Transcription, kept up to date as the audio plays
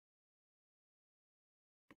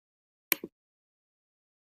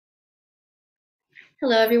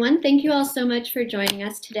Hello, everyone. Thank you all so much for joining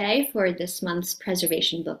us today for this month's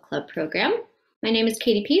Preservation Book Club program. My name is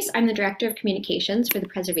Katie Peace. I'm the Director of Communications for the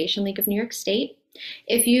Preservation League of New York State.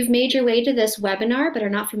 If you've made your way to this webinar but are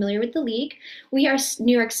not familiar with the League, we are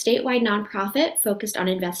New York's statewide nonprofit focused on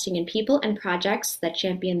investing in people and projects that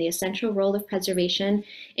champion the essential role of preservation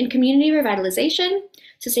in community revitalization,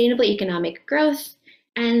 sustainable economic growth,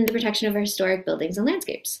 and the protection of our historic buildings and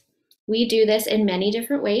landscapes. We do this in many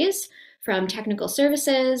different ways, from technical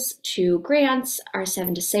services to grants, our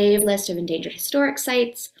 7 to Save list of endangered historic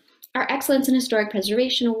sites, our Excellence in Historic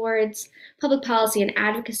Preservation Awards, public policy and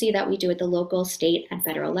advocacy that we do at the local, state, and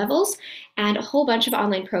federal levels, and a whole bunch of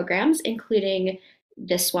online programs, including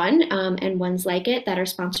this one and ones like it that are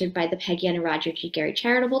sponsored by the Peggy and Roger G. Gary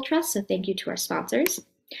Charitable Trust, so thank you to our sponsors.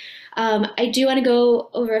 I do want to go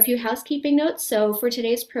over a few housekeeping notes. So for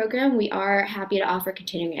today's program, we are happy to offer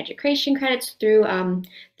continuing education credits through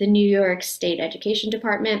the New York State Education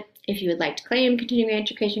Department. If you would like to claim continuing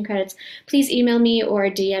education credits, please email me or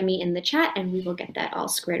DM me in the chat and we will get that all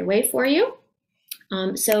squared away for you.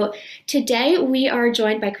 So today we are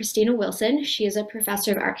joined by Kristina Wilson. She is a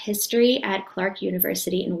professor of art history at Clark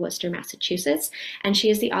University in Worcester, Massachusetts, and she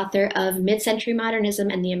is the author of Mid-Century Modernism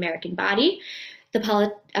and the American Body,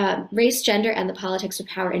 Race, Gender, and the Politics of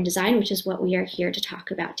Power in Design, which is what we are here to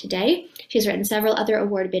talk about today. She's written several other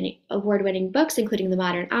award-winning books, including The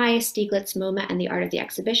Modern Eye, Stieglitz, MoMA, and the Art of the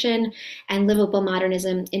Exhibition, and Livable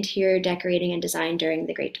Modernism, Interior Decorating and Design During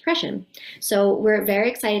the Great Depression. So we're very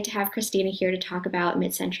excited to have Kristina here to talk about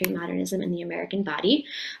mid-century modernism and the American body.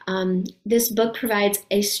 This book provides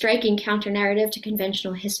a striking counter-narrative to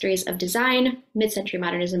conventional histories of design. Mid-century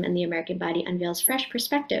modernism and the American body unveils fresh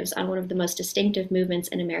perspectives on one of the most distinctive movements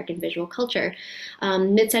in American visual culture.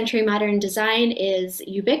 Mid-century modern design is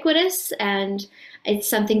ubiquitous, and it's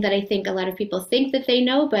something that I think a lot of people think that they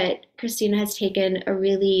know, but Kristina has taken a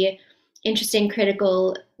really interesting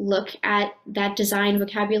critical look at that design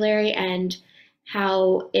vocabulary and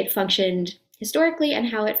how it functioned historically and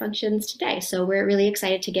how it functions today. So we're really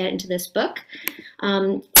excited to get into this book.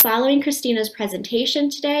 Following Kristina's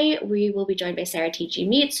presentation today, we will be joined by Sarah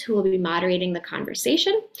Tietje-Mietz, who will be moderating the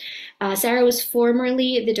conversation. Sarah was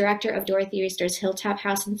formerly the director of Dorothy Reister's Hilltop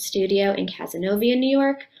House and Studio in Casanova, New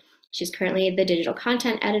York. She's currently the digital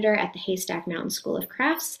content editor at the Haystack Mountain School of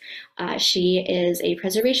Crafts. She is a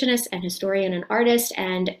preservationist and historian and artist,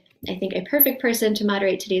 and I think a perfect person to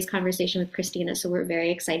moderate today's conversation with Kristina, so we're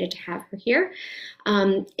very excited to have her here.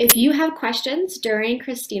 If you have questions during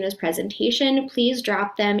Kristina's presentation, please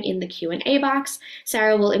drop them in the Q&A box.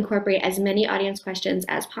 Sarah will incorporate as many audience questions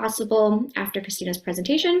as possible after Kristina's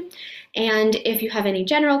presentation. And if you have any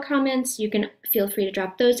general comments, you can feel free to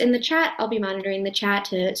drop those in the chat. I'll be monitoring the chat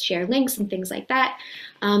to share links and things like that.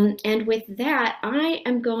 And with that, I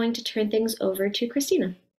am going to turn things over to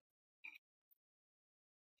Kristina.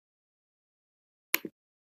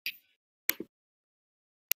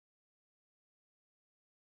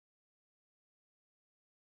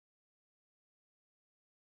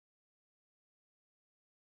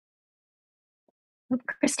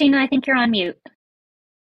 Kristina, I think you're on mute.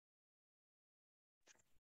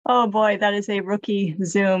 Oh boy, that is a rookie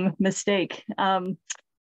Zoom mistake.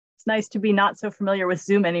 It's nice to be not so familiar with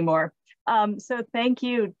Zoom anymore. So thank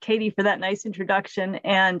you, Katie, for that nice introduction.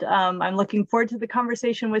 And I'm looking forward to the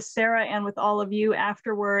conversation with Sarah and with all of you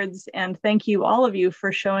afterwards. And thank you, all of you,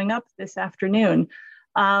 for showing up this afternoon.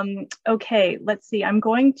 Okay, let's see. I'm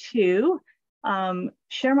going to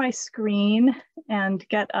share my screen and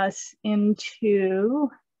get us into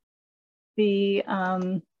the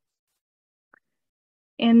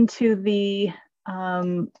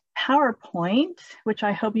PowerPoint, which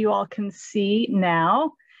I hope you all can see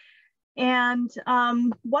now. And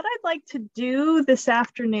what I'd like to do this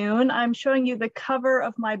afternoon, I'm showing you the cover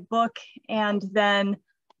of my book and then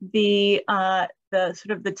the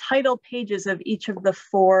sort of the title pages of each of the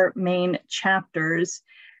 4 main chapters.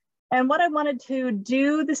 And what I wanted to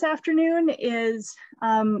do this afternoon is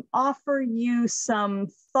offer you some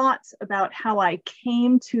thoughts about how I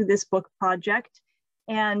came to this book project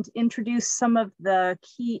and introduce some of the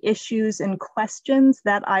key issues and questions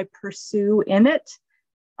that I pursue in it.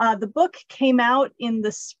 The book came out in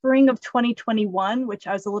the spring of 2021, which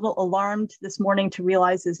I was a little alarmed this morning to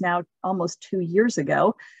realize is now almost 2 years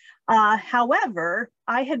ago. However,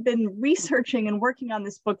 I had been researching and working on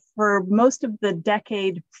this book for most of the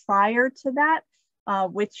decade prior to that,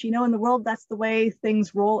 which, you know, in the world, that's the way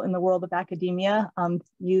things roll in the world of academia.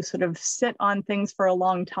 You sort of sit on things for a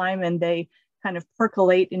long time and they kind of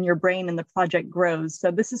percolate in your brain and the project grows. So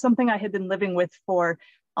this is something I had been living with for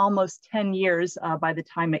almost 10 years by the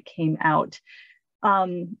time it came out.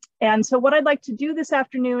 And so what I'd like to do this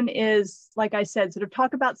afternoon is, like I said, sort of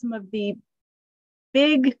talk about some of the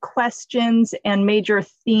big questions and major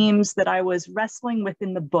themes that I was wrestling with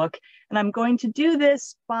in the book. And I'm going to do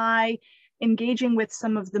this by engaging with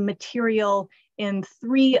some of the material in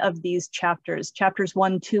 3 of these chapters, chapters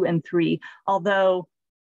 1, 2, and 3. Although,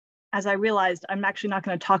 as I realized, I'm actually not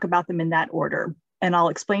going to talk about them in that order. And I'll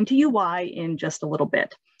explain to you why in just a little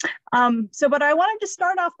bit. But I wanted to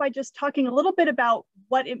start off by just talking a little bit about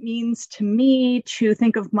what it means to me to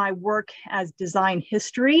think of my work as design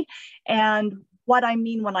history and what I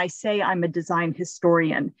mean when I say I'm a design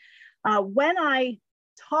historian. When I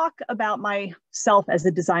talk about myself as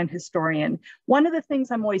a design historian, one of the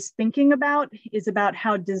things I'm always thinking about is about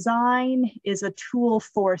how design is a tool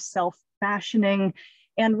for self-fashioning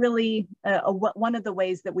and really one of the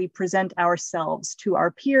ways that we present ourselves to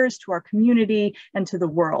our peers, to our community, and to the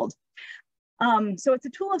world. So it's a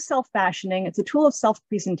tool of self-fashioning, it's a tool of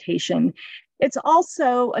self-presentation. It's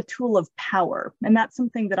also a tool of power, and that's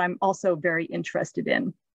something that I'm also very interested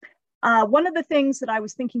in. One of the things that I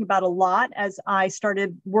was thinking about a lot as I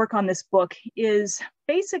started work on this book is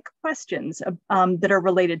basic questions that are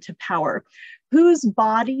related to power. Whose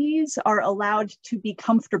bodies are allowed to be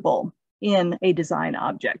comfortable in a design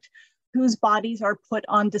object? Whose bodies are put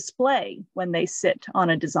on display when they sit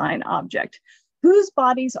on a design object? Whose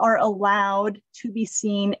bodies are allowed to be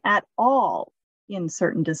seen at all in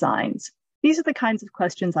certain designs? These are the kinds of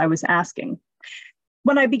questions I was asking.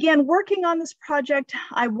 When I began working on this project,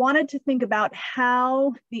 I wanted to think about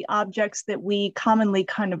how the objects that we commonly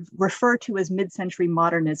kind of refer to as mid-century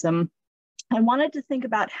modernism, I wanted to think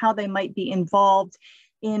about how they might be involved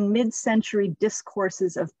in mid-century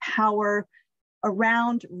discourses of power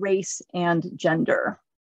around race and gender.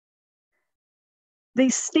 The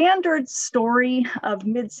standard story of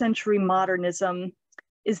mid-century modernism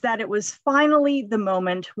is that it was finally the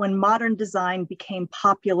moment when modern design became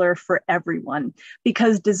popular for everyone,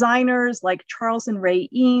 because designers like Charles and Ray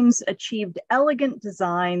Eames achieved elegant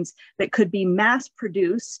designs that could be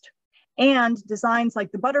mass-produced, and designs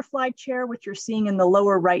like the butterfly chair, which you're seeing in the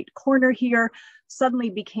lower right corner here,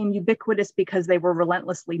 suddenly became ubiquitous because they were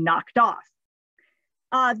relentlessly knocked off.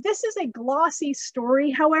 This is a glossy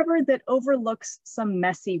story, however, that overlooks some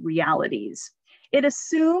messy realities. It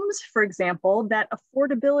assumes, for example, that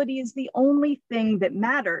affordability is the only thing that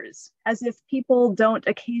matters, as if people don't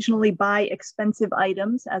occasionally buy expensive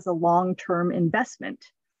items as a long-term investment.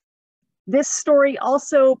 This story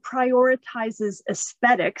also prioritizes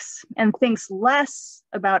aesthetics and thinks less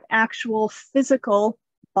about actual physical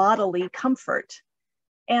bodily comfort.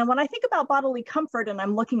 And when I think about bodily comfort, and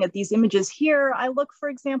I'm looking at these images here, I look, for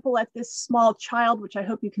example, at this small child, which I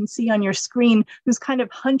hope you can see on your screen, who's kind of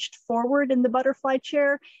hunched forward in the butterfly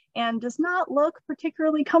chair and does not look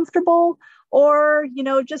particularly comfortable. Or,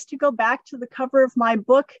 just to go back to the cover of my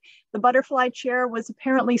book, the butterfly chair was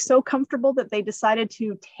apparently so comfortable that they decided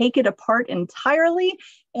to take it apart entirely.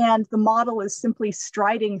 And the model is simply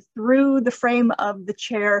striding through the frame of the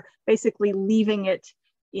chair, basically leaving it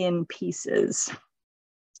in pieces.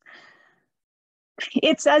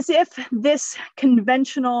 It's as if this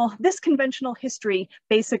conventional history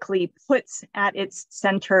basically puts at its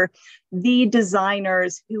center the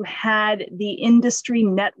designers who had the industry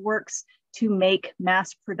networks to make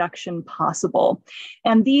mass production possible.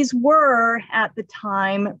 And these were, at the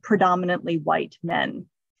time, predominantly white men.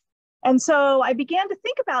 And so I began to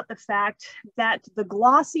think about the fact that the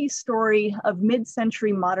glossy story of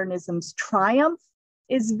mid-century modernism's triumph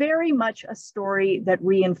is very much a story that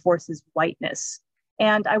reinforces whiteness.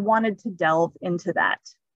 And I wanted to delve into that.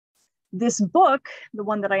 This book, the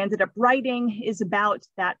one that I ended up writing, is about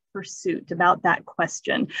that pursuit, about that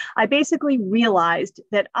question. I basically realized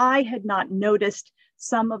that I had not noticed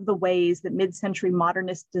some of the ways that mid-century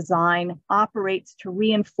modernist design operates to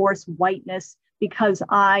reinforce whiteness because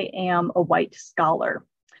I am a white scholar.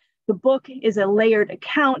 The book is a layered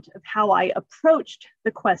account of how I approached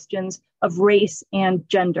the questions of race and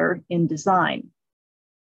gender in design.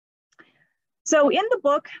 So in the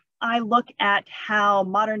book, I look at how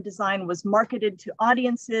modern design was marketed to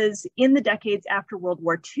audiences in the decades after World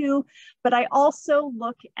War II, but I also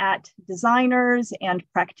look at designers and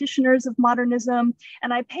practitioners of modernism,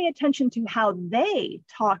 and I pay attention to how they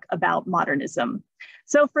talk about modernism.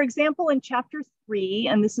 So for example, in chapter 3,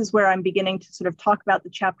 and this is where I'm beginning to sort of talk about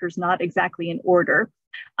the chapters not exactly in order,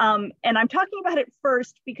 and I'm talking about it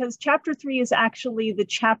first because chapter 3 is actually the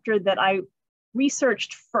chapter that I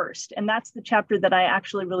researched first. And that's the chapter that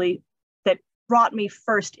that brought me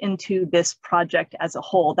first into this project as a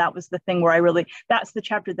whole. That was the thing where that's the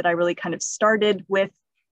chapter that I really kind of started with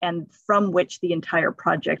and from which the entire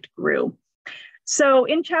project grew. So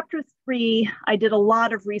in chapter 3, I did a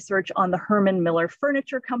lot of research on the Herman Miller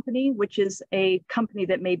Furniture Company, which is a company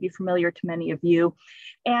that may be familiar to many of you.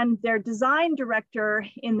 And their design director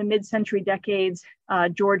in the mid-century decades,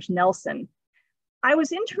 George Nelson. I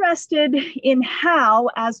was interested in how,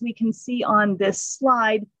 as we can see on this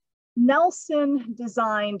slide, Nelson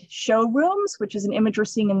designed showrooms, which is an image we're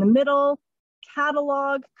seeing in the middle,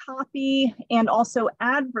 catalog copy, and also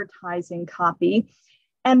advertising copy.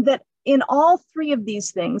 And that in all three of these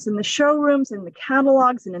things, in the showrooms, in the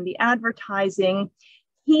catalogs, and in the advertising,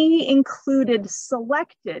 he included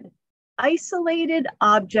selected, isolated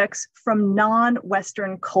objects from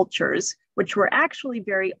non-Western cultures, which were actually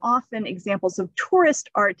very often examples of tourist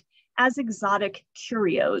art as exotic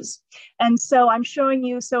curios. And so I'm showing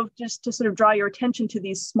you, so just to sort of draw your attention to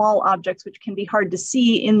these small objects, which can be hard to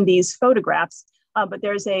see in these photographs, but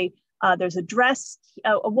there's a dress,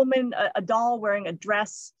 a woman, a doll wearing a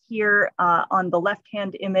dress here on the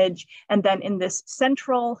left-hand image. And then in this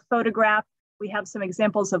central photograph, we have some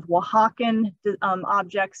examples of Oaxacan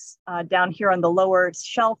objects down here on the lower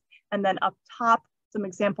shelf. And then up top, some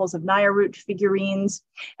examples of Nayarit figurines.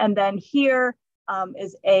 And then here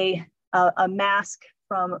is a mask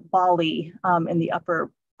from Bali in the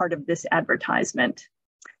upper part of this advertisement.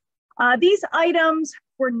 These items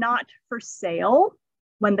were not for sale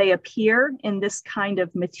when they appear in this kind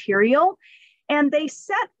of material. And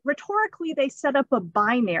rhetorically, they set up a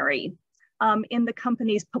binary in the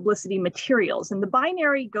company's publicity materials. And the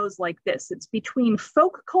binary goes like this. It's between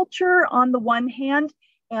folk culture on the one hand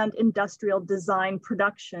and industrial design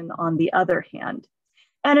production on the other hand.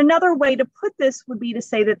 And another way to put this would be to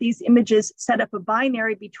say that these images set up a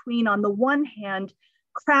binary between, on the one hand,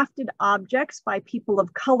 crafted objects by people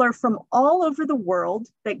of color from all over the world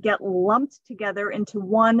that get lumped together into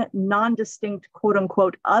one non-distinct quote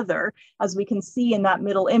unquote other, as we can see in that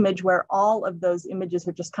middle image where all of those images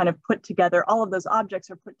are just kind of put together, all of those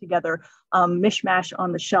objects are put together, mishmash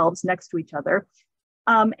on the shelves next to each other.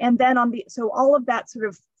 And then so all of that sort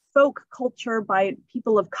of folk culture by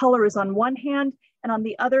people of color is on one hand, and on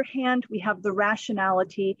the other hand, we have the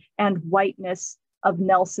rationality and whiteness of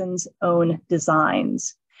Nelson's own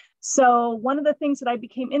designs. So one of the things that I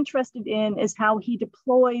became interested in is how he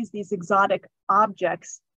deploys these exotic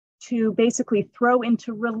objects to basically throw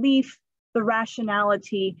into relief the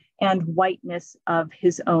rationality and whiteness of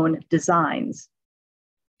his own designs.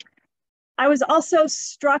 I was also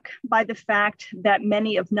struck by the fact that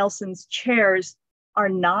many of Nelson's chairs are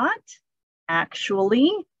not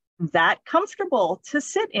actually that comfortable to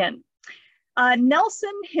sit in.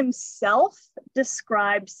 Nelson himself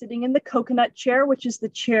described sitting in the coconut chair, which is the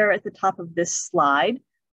chair at the top of this slide.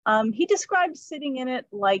 He described sitting in it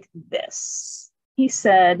like this. He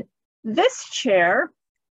said, "This chair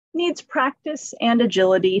needs practice and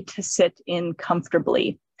agility to sit in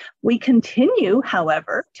comfortably. We continue,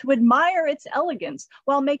 however, to admire its elegance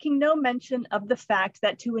while making no mention of the fact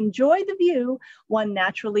that to enjoy the view, one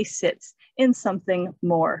naturally sits in something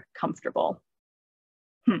more comfortable."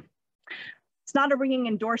 It's not a ringing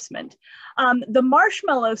endorsement. The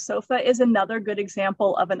marshmallow sofa is another good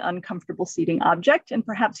example of an uncomfortable seating object, and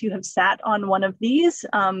perhaps you have sat on one of these.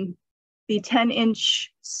 The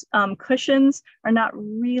 10-inch cushions are not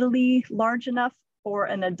really large enough for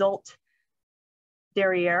an adult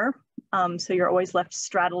derriere, so you're always left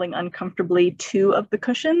straddling uncomfortably two of the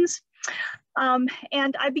cushions.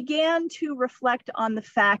 And I began to reflect on the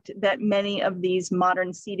fact that many of these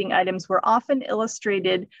modern seating items were often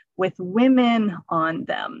illustrated with women on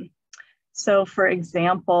them. So for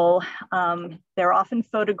example, they're often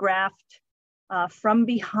photographed from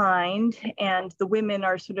behind, and the women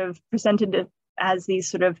are sort of presented as these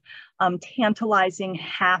sort of tantalizing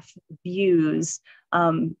half views,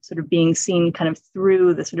 sort of being seen kind of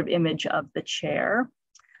through the sort of image of the chair.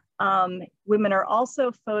 Women are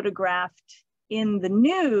also photographed in the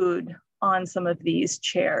nude on some of these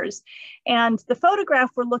chairs. And the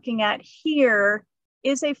photograph we're looking at here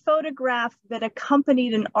is a photograph that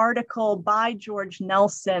accompanied an article by George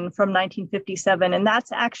Nelson from 1957. And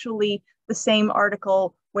that's actually the same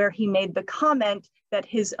article where he made the comment that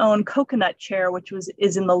his own coconut chair, which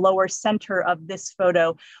is in the lower center of this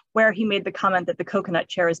photo, where he made the comment that the coconut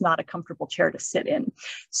chair is not a comfortable chair to sit in.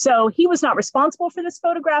 So he was not responsible for this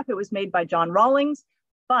photograph. It was made by John Rawlings,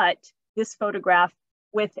 but this photograph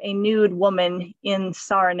with a nude woman in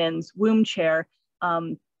Saarinen's womb chair,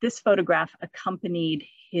 this photograph accompanied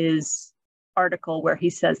his article where he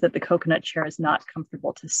says that the coconut chair is not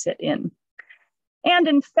comfortable to sit in. And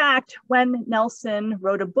in fact, when Nelson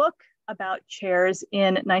wrote a book about chairs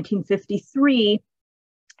in 1953,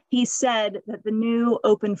 He said that the new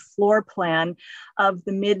open floor plan of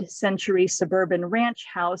the mid-century suburban ranch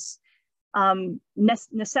house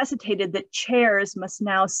necessitated that chairs must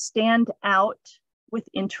now stand out with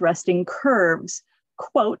interesting curves,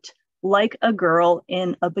 quote, like a girl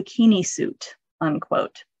in a bikini suit,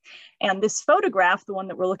 unquote. And this photograph, the one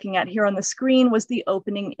that we're looking at here on the screen, was the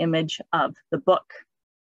opening image of the book.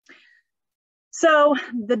 So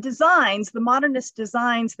the designs, the modernist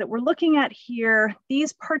designs that we're looking at here,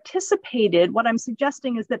 these participated, what I'm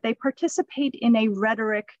suggesting is that they participate in a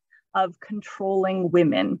rhetoric of controlling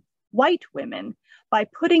women, white women, by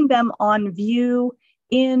putting them on view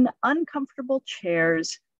in uncomfortable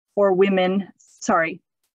chairs for men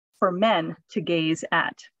to gaze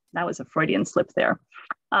at. That was a Freudian slip there.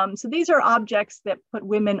 So these are objects that put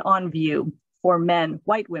women on view for men,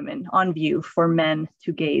 white women on view for men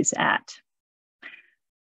to gaze at.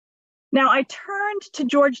 Now, I turned to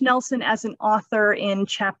George Nelson as an author in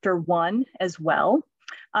chapter 1 as well,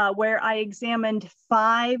 where I examined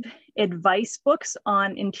 5 advice books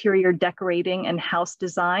on interior decorating and house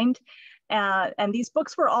design. And these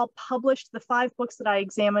books were all published, the 5 books that I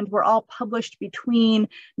examined were all published between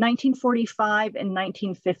 1945 and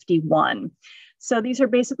 1951. So these are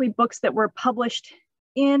basically books that were published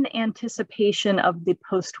in anticipation of the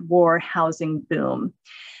post-war housing boom.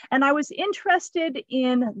 And I was interested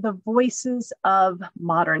in the voices of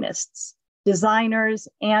modernists, designers,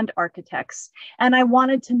 and architects. And I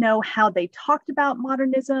wanted to know how they talked about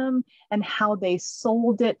modernism and how they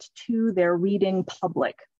sold it to their reading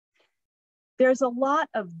public. There's a lot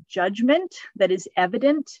of judgment that is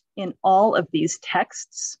evident in all of these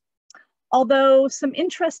texts, although some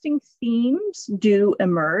interesting themes do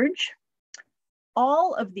emerge.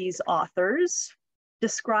 All of these authors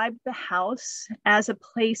describe the house as a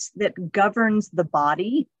place that governs the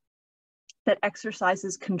body, that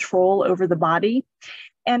exercises control over the body,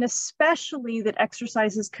 and especially that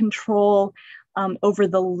exercises control over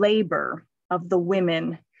the labor of the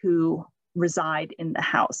women who reside in the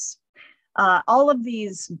house. All of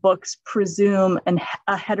these books presume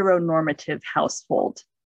a heteronormative household.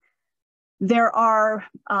 There are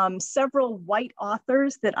several white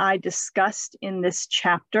authors that I discussed in this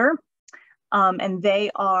chapter, and they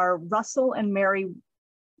are Russell and Mary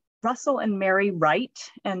Wright.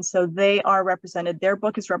 And so they are represented, their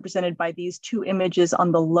book is represented by these 2 images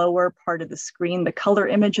on the lower part of the screen, the color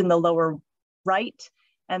image in the lower right,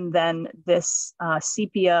 and then this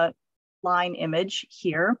sepia line image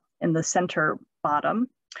here in the center bottom.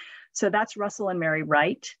 So that's Russell and Mary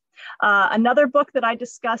Wright. Another book that I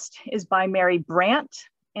discussed is by Mary Brandt,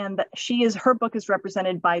 and her book is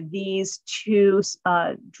represented by these 2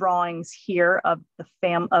 drawings here of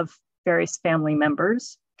various family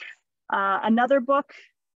members. Another book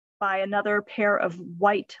by another pair of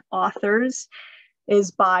white authors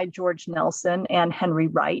is by George Nelson and Henry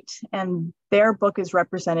Wright, and their book is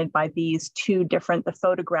represented by these 2 different, the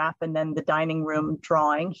photograph and then the dining room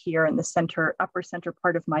drawing here in the upper center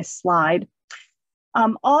part of my slide.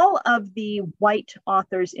 All of the white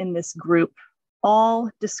authors in this group all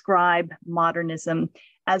describe modernism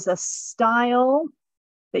as a style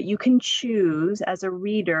that you can choose as a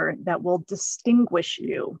reader that will distinguish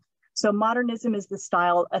you. So modernism is a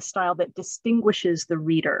style that distinguishes the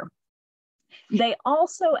reader. They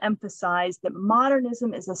also emphasize that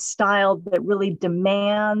modernism is a style that really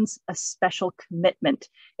demands a special commitment.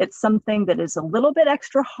 It's something that is a little bit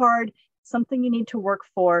extra hard, something you need to work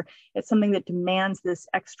for. It's something that demands this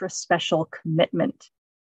extra special commitment.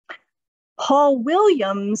 Paul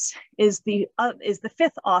Williams is the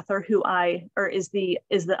 5th author is the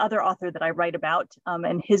other author that I write about,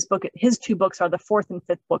 and his 2 books are the 4th and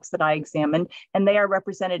 5th books that I examined, and they are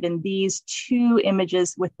represented in these 2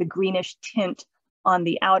 images with the greenish tint on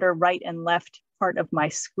the outer right and left part of my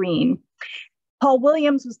screen. Paul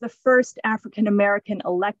Williams was the first African-American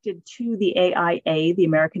elected to the AIA, the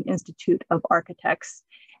American Institute of Architects,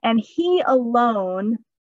 and he alone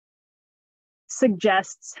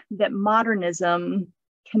suggests that modernism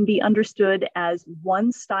can be understood as one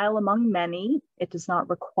style among many. It does not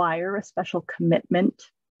require a special commitment,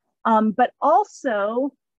 but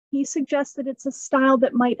also he suggests that it's a style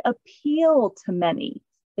that might appeal to many.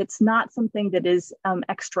 It's not something that is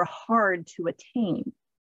extra hard to attain.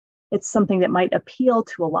 It's something that might appeal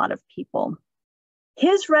to a lot of people.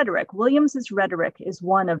 His rhetoric, Williams's rhetoric, is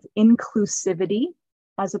one of inclusivity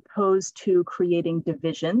as opposed to creating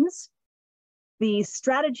divisions. The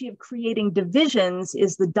strategy of creating divisions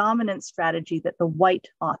is the dominant strategy that the white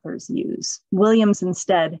authors use. Williams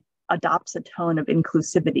instead adopts a tone of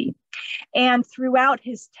inclusivity. And throughout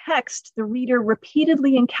his text, the reader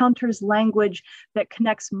repeatedly encounters language that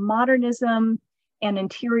connects modernism and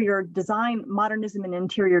interior design, modernism and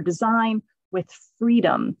interior design with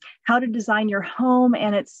freedom, how to design your home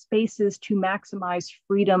and its spaces to maximize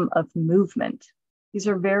freedom of movement. These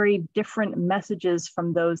are very different messages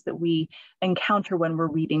from those that we encounter when we're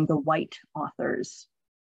reading the white authors.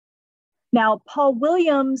 Now, Paul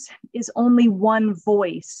Williams is only one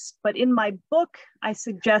voice, but in my book, I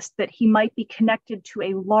suggest that he might be connected to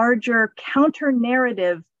a larger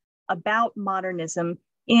counter-narrative about modernism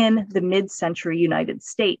in the mid-century United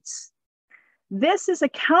States. This is a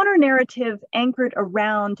counter-narrative anchored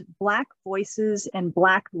around Black voices and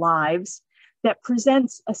Black lives that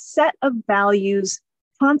presents a set of values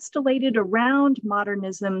constellated around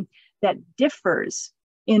modernism that differs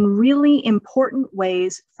in really important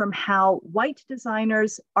ways from how white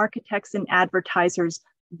designers, architects, and advertisers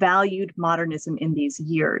valued modernism in these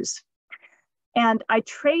years. And I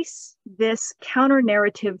trace this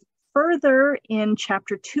counter-narrative further in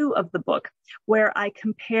chapter 2 of the book, where I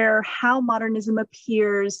compare how modernism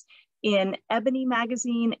appears in Ebony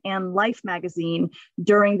magazine and Life magazine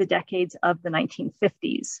during the decades of the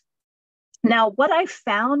 1950s. Now, what I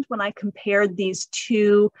found when I compared these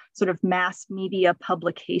two sort of mass media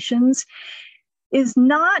publications is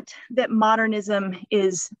not that modernism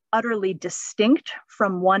is utterly distinct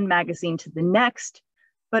from one magazine to the next,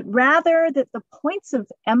 but rather that the points of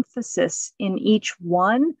emphasis in each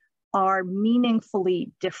one are meaningfully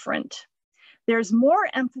different. There's more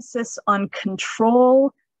emphasis on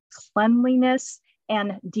control, cleanliness,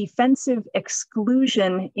 and defensive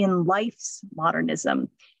exclusion in Life's modernism.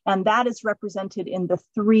 And that is represented in the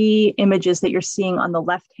 3 images that you're seeing on the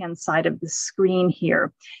left-hand side of the screen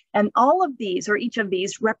here. And all of these, or each of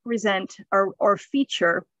these, represent or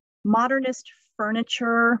feature modernist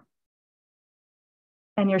furniture.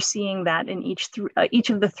 And you're seeing that in each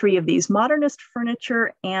of the 3 of these: modernist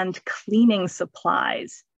furniture and cleaning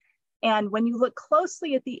supplies. And when you look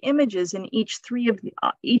closely at the images in each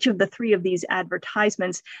of the 3 of these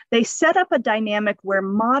advertisements, they set up a dynamic where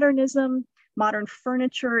modern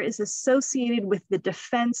furniture is associated with the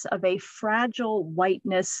defense of a fragile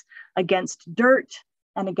whiteness against dirt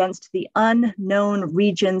and against the unknown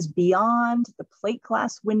regions beyond the plate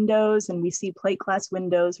glass windows. And we see plate glass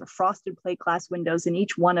windows or frosted plate glass windows in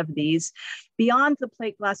each one of these, beyond the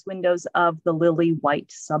plate glass windows of the lily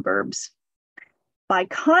white suburbs. By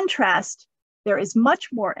contrast, there is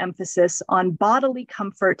much more emphasis on bodily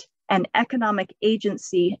comfort and economic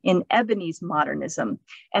agency in Ebony's modernism.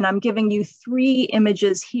 And I'm giving you 3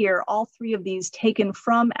 images here, all 3 of these taken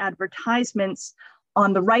from advertisements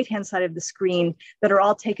on the right-hand side of the screen that are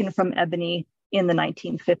all taken from Ebony in the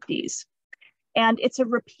 1950s. And it's a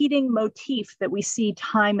repeating motif that we see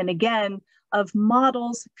time and again of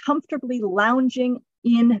models comfortably lounging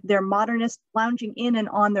in and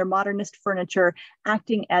on their modernist furniture,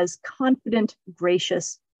 acting as confident,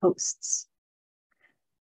 gracious hosts.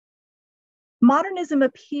 Modernism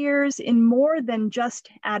appears in more than just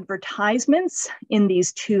advertisements in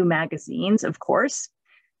these 2 magazines, of course.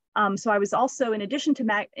 So I was also, in addition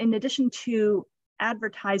to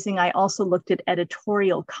advertising, I also looked at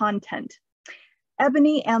editorial content.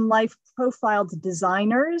 Ebony and Life profiled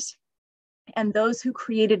designers and those who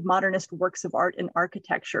created modernist works of art and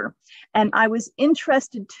architecture. And I was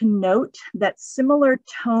interested to note that similar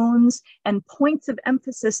tones and points of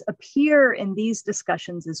emphasis appear in these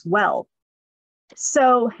discussions as well.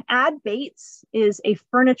 So Ad Bates was a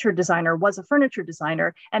furniture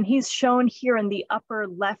designer, and he's shown here in the upper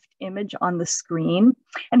left image on the screen.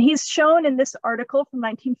 And he's shown in this article from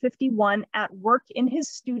 1951 at work in his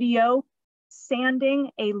studio,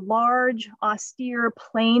 sanding a large, austere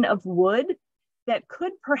plane of wood that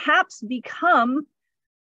could perhaps become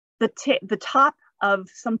the top of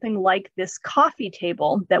something like this coffee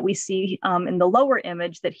table that we see in the lower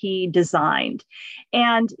image that he designed.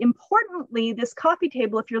 And importantly, this coffee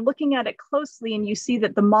table, if you're looking at it closely and you see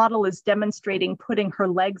that the model is demonstrating putting her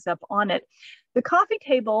legs up on it, the coffee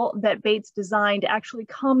table that Bates designed actually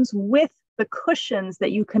comes with the cushions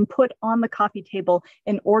that you can put on the coffee table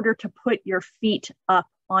in order to put your feet up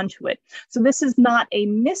onto it. So this is not a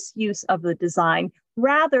misuse of the design.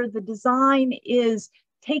 Rather, the design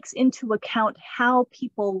takes into account how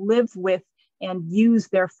people live with and use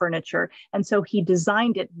their furniture. And so he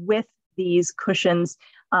designed it with these cushions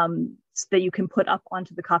so that you can put up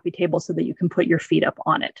onto the coffee table so that you can put your feet up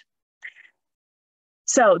on it.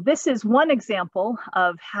 So this is one example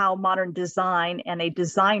of how modern design and a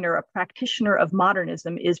designer, a practitioner of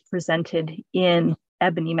modernism, is presented in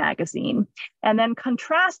Ebony magazine. And then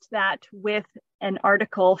contrast that with an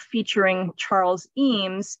article featuring Charles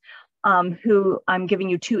Eames, who I'm giving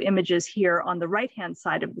you 2 images here on the right-hand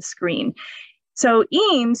side of the screen. So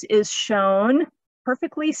Eames is shown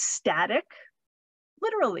perfectly static,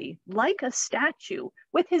 literally like a statue,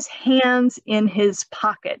 with his hands in his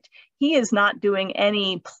pocket. He is not doing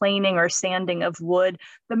any planing or sanding of wood.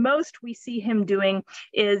 The most we see him doing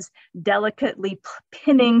is delicately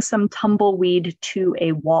pinning some tumbleweed to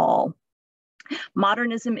a wall.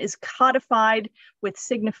 Modernism is codified with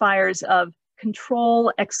signifiers of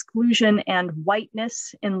control, exclusion, and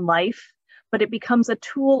whiteness in life, but it becomes a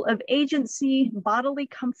tool of agency, bodily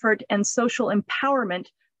comfort, and social empowerment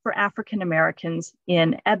for African Americans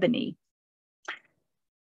in ebony.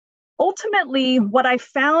 Ultimately, what I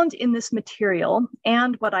found in this material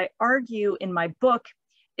and what I argue in my book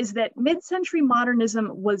is that mid-century modernism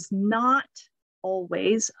was not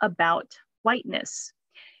always about whiteness.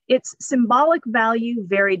 Its symbolic value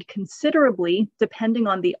varied considerably depending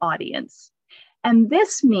on the audience. And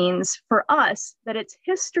this means for us that its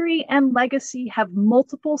history and legacy have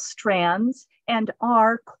multiple strands and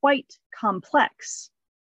are quite complex.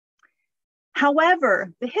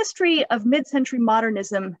 However, the history of mid-century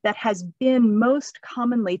modernism that has been most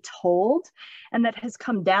commonly told and that has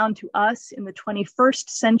come down to us in the 21st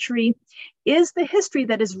century is the history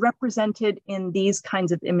that is represented in these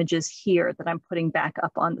kinds of images here that I'm putting back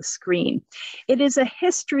up on the screen. It is a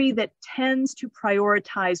history that tends to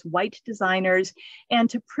prioritize white designers and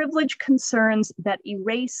to privilege concerns that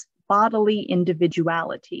erase bodily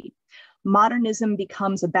individuality. Modernism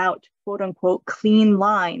becomes about, quote unquote, clean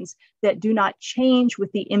lines that do not change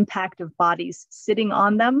with the impact of bodies sitting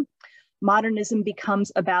on them. Modernism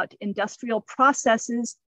becomes about industrial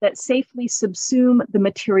processes that safely subsume the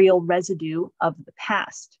material residue of the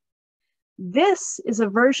past. This is a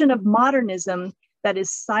version of modernism that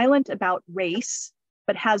is silent about race,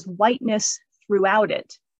 but has whiteness throughout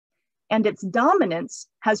it. And its dominance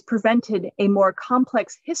has prevented a more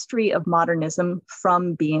complex history of modernism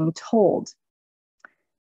from being told.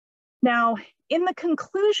 Now, in the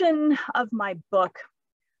conclusion of my book,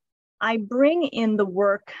 I bring in the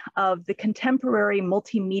work of the contemporary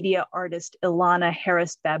multimedia artist Ilana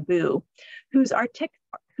Harris-Babu, whose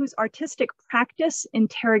artistic practice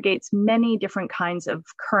interrogates many different kinds of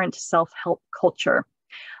current self-help culture.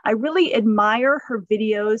 I really admire her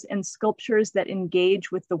videos and sculptures that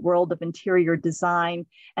engage with the world of interior design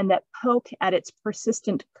and that poke at its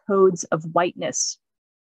persistent codes of whiteness.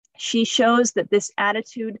 She shows that this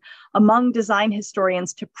attitude among design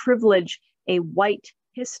historians to privilege a white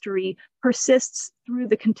history persists through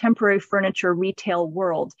the contemporary furniture retail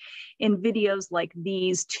world in videos like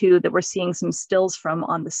these two that we're seeing some stills from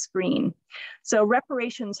on the screen. So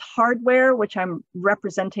Reparations Hardware, which I'm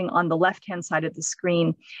representing on the left-hand side of the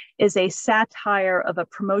screen, is a satire of a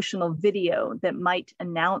promotional video that might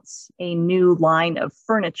announce a new line of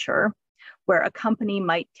furniture, where a company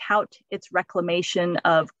might tout its reclamation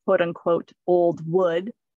of quote unquote old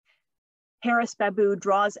wood. Harris-Babu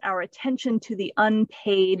draws our attention to the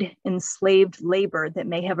unpaid enslaved labor that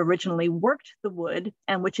may have originally worked the wood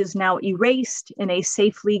and which is now erased in a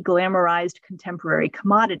safely glamorized contemporary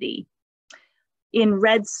commodity. In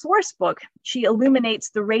Red's source book, she illuminates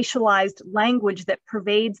the racialized language that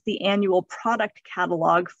pervades the annual product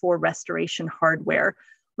catalog for restoration hardware,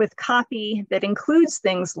 with copy that includes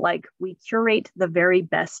things like "we curate the very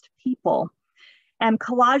best people," and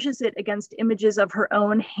collages it against images of her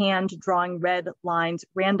own hand drawing red lines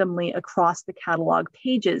randomly across the catalog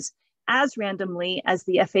pages, as randomly as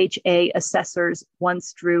the FHA assessors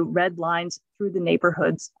once drew red lines through the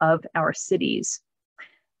neighborhoods of our cities.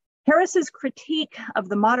 Harris's critique of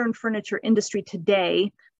the modern furniture industry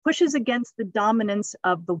today pushes against the dominance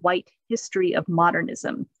of the white history of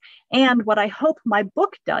modernism. And what I hope my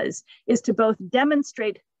book does is to both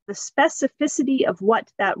demonstrate the specificity of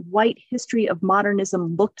what that white history of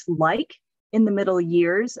modernism looked like in the middle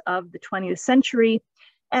years of the 20th century,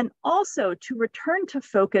 and also to return to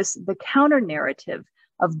focus the counter-narrative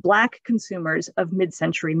of Black consumers of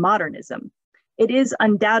mid-century modernism. It is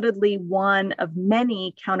undoubtedly one of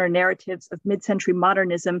many counter-narratives of mid-century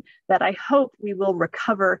modernism that I hope we will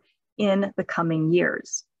recover in the coming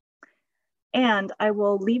years. And I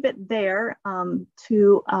will leave it there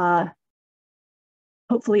to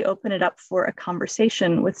hopefully open it up for a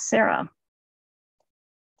conversation with Sarah.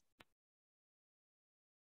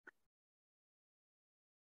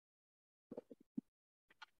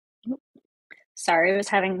 Sorry, I was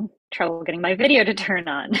having trouble getting my video to turn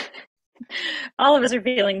on. All of us are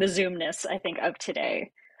feeling the Zoomness, I think, of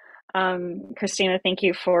today. Kristina, thank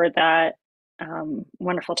you for that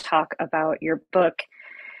wonderful talk about your book.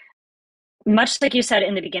 Much like you said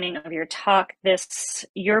in the beginning of your talk,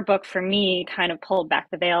 your book for me kind of pulled back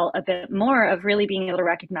the veil a bit more of really being able to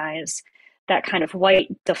recognize that kind of white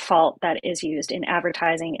default that is used in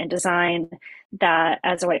advertising and design that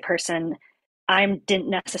as a white person, I didn't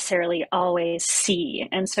necessarily always see.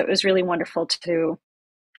 And so it was really wonderful to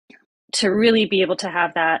really be able to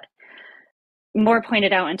have that more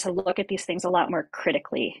pointed out and to look at these things a lot more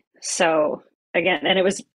critically. So again, and it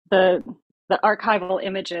was the archival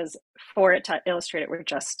images for it to illustrate it were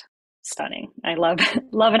just stunning. I love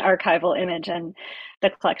an archival image, and the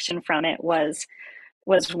collection from it was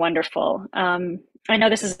wonderful. I know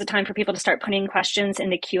this is the time for people to start putting questions in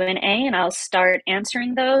the Q&A, and I'll start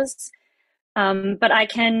answering those. But I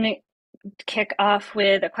can kick off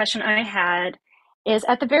with a question I had. Is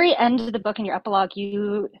at the very end of the book, in your epilogue,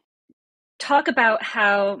 you talk about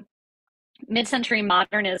how mid-century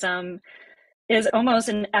modernism is almost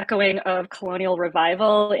an echoing of colonial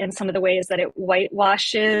revival in some of the ways that it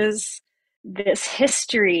whitewashes this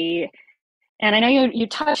history. And I know you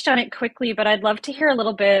touched on it quickly, but I'd love to hear a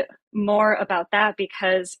little bit more about that,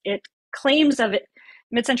 because it claims of it,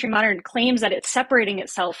 mid-century modern claims that it's separating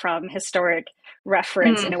itself from historic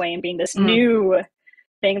reference in a way and being this new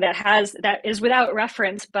thing that is without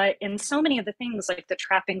reference, but in so many of the things, like the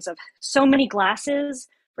trappings of so many glasses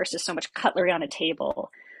versus so much cutlery on a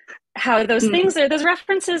table, how those things are, those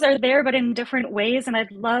references are there, but in different ways. And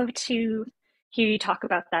I'd love to hear you talk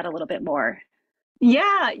about that a little bit more.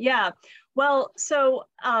 Yeah. Well, so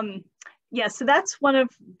so that's one of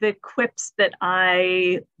the quips that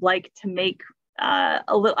I like to make a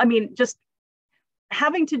little, just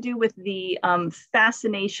having to do with the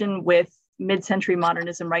fascination with mid-century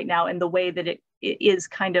modernism right now, and the way that it is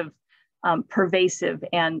kind of pervasive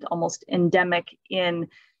and almost endemic in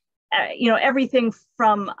everything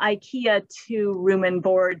from IKEA to room and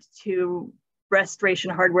board to restoration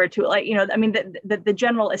hardware to the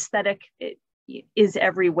general aesthetic is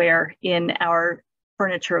everywhere in our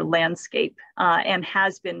furniture landscape, and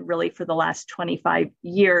has been really for the last 25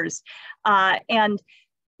 years.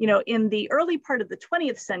 In the early part of the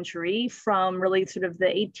 20th century, from really sort of the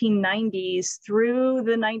 1890s through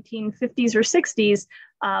the 1950s or 60s,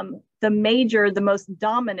 the most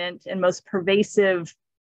dominant and most pervasive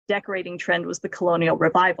decorating trend was the colonial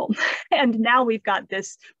revival. And now we've got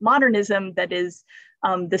this modernism that is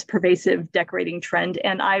this pervasive decorating trend.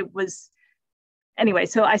 And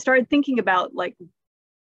so I started thinking about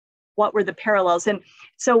what were the parallels. And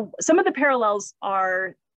so some of the parallels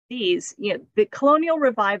are these. The colonial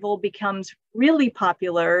revival becomes really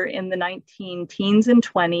popular in the 19 teens and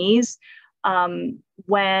 20s,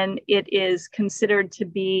 when it is considered to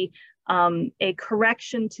be a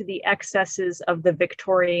correction to the excesses of the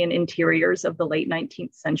Victorian interiors of the late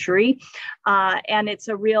 19th century. And it's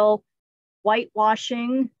a real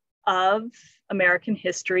whitewashing of American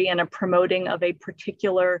history and a promoting of a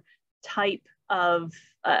particular type of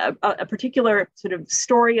a particular sort of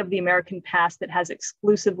story of the American past that has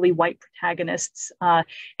exclusively white protagonists,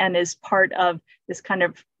 and is part of this kind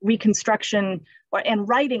of reconstruction and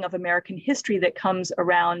writing of American history that comes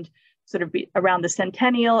around around the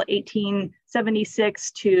centennial,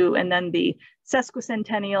 1876 and then the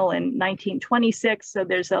sesquicentennial in 1926. So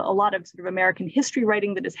there's a lot of sort of American history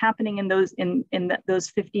writing that is happening in those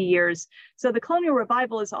 50 years. So the colonial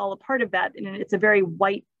revival is all a part of that, and it's a very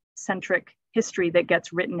white-centric history that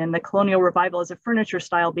gets written, and the colonial revival as a furniture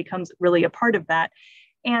style becomes really a part of that.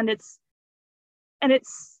 And it's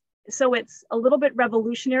a little bit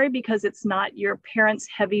revolutionary because it's not your parents'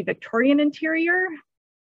 heavy Victorian interior.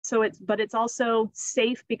 But it's also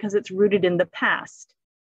safe because it's rooted in the past.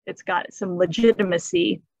 It's got some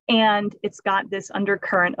legitimacy, and it's got this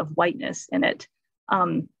undercurrent of whiteness in it.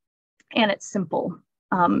 And it's simple.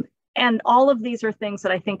 And all of these are things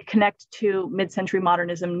that I think connect to mid-century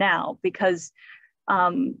modernism now, because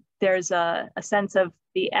there's a sense of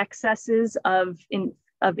the excesses of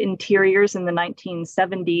interiors in the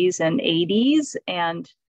 1970s and 80s,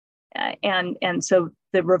 and so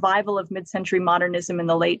the revival of mid-century modernism in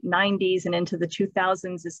the late 90s and into the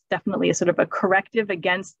 2000s is definitely a sort of a corrective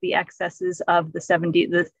against the excesses of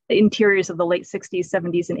the interiors of the late 60s,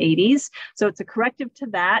 70s, and 80s. So it's a corrective to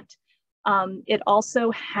that. It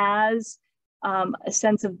also has a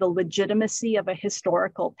sense of the legitimacy of a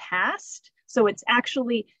historical past. So it's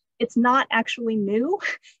not actually new,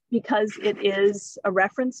 because it is a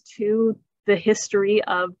reference to the history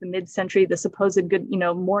of the mid-century, the supposed good,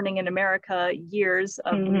 morning in America years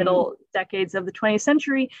of the middle decades of the 20th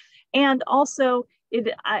century. And also,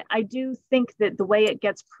 I do think that the way it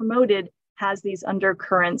gets promoted has these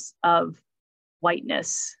undercurrents of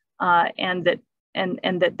whiteness, and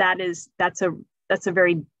that's a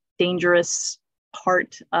very dangerous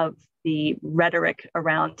part of the rhetoric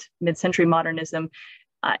around mid-century modernism.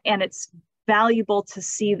 And it's valuable to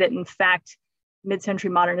see that, in fact, mid-century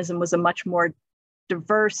modernism was a much more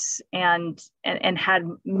diverse and had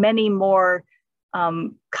many more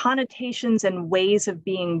connotations and ways of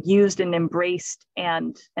being used and embraced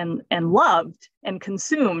and loved and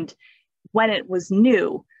consumed when it was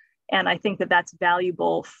new. And I think that that's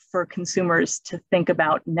valuable for consumers to think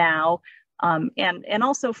about now, and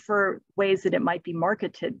also for ways that it might be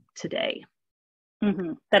marketed today.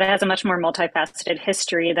 Mm-hmm. That it has a much more multifaceted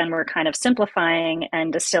history than we're kind of simplifying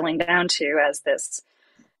and distilling down to as this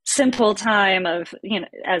simple time of,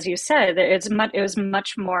 as you said, it was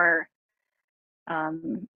much more, I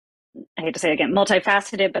hate to say it again,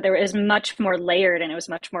 multifaceted, but there is much more layered and it was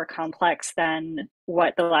much more complex than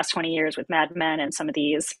what the last 20 years with Mad Men and some of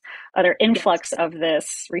these other influx of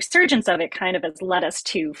this resurgence of it kind of has led us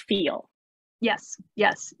to feel. Yes,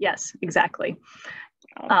 exactly.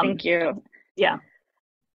 Oh, thank you. Yeah.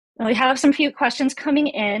 We have some few questions coming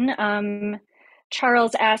in.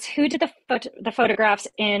 Charles asks, who did the photographs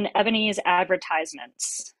in Ebony's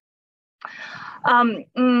advertisements?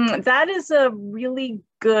 That is a really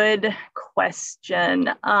good question.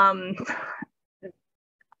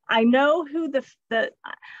 I know who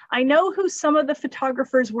I know who some of the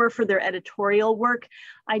photographers were for their editorial work.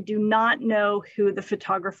 I do not know who the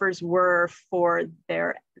photographers were for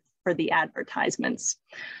the advertisements.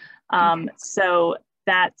 Okay. So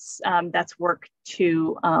that's work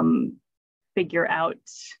to figure out.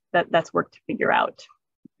 That's work to figure out.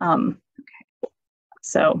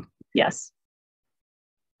 So yes.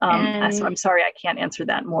 So I'm sorry, I can't answer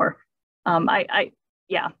that more. I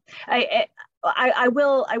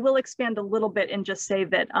will expand a little bit and just say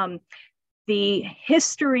that the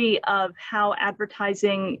history of how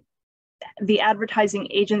the advertising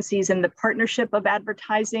agencies and the partnership of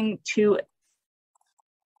advertising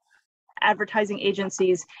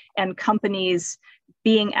agencies and companies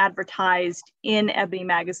being advertised in Ebony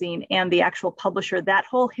magazine and the actual publisher, that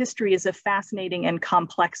whole history is a fascinating and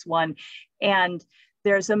complex one. And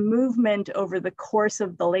there's a movement over the course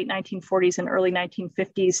of the late 1940s and early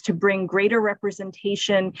 1950s to bring greater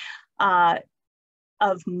representation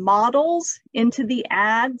of models into the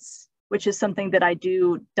ads, which is something that I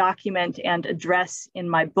do document and address in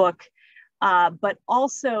my book, but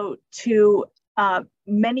also to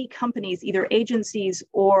many companies, either agencies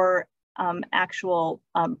or actual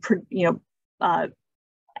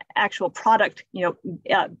product,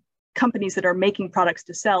 companies that are making products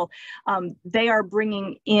to sell, they are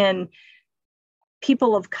bringing in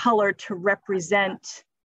people of color to represent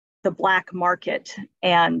the Black market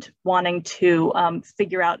and wanting to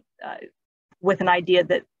figure out with an idea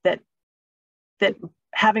that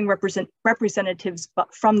having representatives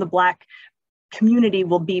from the Black community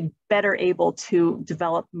will be better able to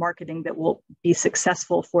develop marketing that will be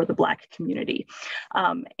successful for the Black community.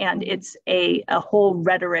 And it's a whole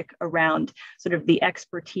rhetoric around sort of the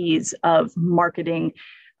expertise of marketing,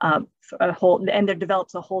 and there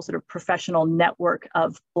develops a whole sort of professional network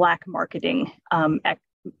of Black marketing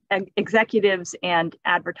executives and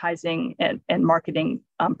advertising and marketing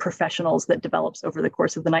professionals that develops over the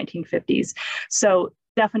course of the 1950s. So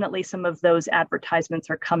definitely some of those advertisements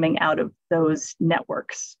are coming out of those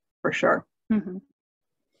networks for sure. Mm-hmm.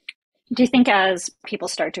 Do you think as people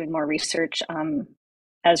start doing more research,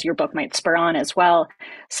 as your book might spur on as well,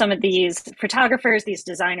 some of these photographers, these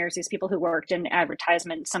designers, these people who worked in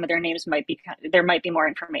advertisement, some of their names there might be more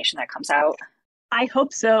information that comes out? I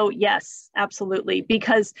hope so. Yes, absolutely.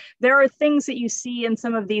 Because there are things that you see in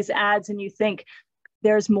some of these ads and you think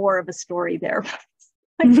there's more of a story there.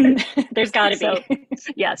 There's got to be.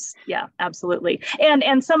 Yes, yeah, absolutely.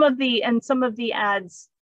 And some of the ads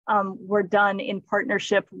were done in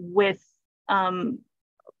partnership with some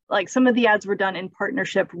of the ads were done in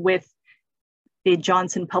partnership with the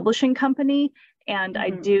Johnson Publishing Company. And I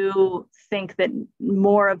do think that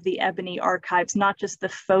more of the Ebony archives, not just the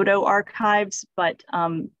photo archives, but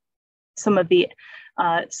some of the,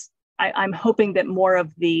 I'm hoping that more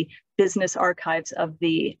of the business archives of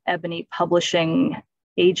the Ebony Publishing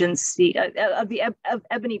agency, of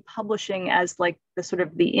Ebony Publishing as like the sort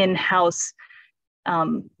of the in-house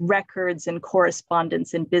records and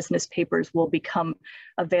correspondence and business papers will become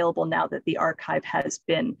available now that the archive has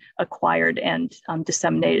been acquired and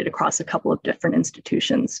disseminated across a couple of different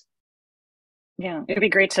institutions. Yeah, it'd be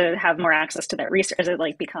great to have more access to that research as it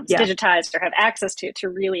like becomes digitized, or have access to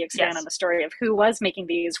really expand on the story of who was making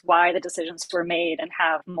these, why the decisions were made, and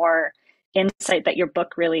have more insight that your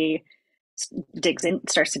book really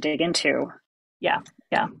starts to dig into. Yeah.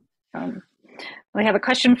 We have a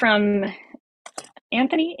question from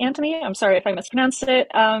Anthony, I'm sorry if I mispronounced it.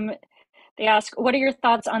 They ask, what are your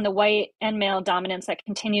thoughts on the white and male dominance that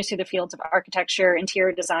continues through the fields of architecture,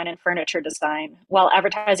 interior design, and furniture design? While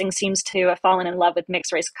advertising seems to have fallen in love with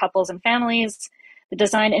mixed race couples and families, the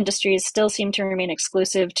design industries still seem to remain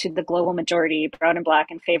exclusive to the global majority, brown and black,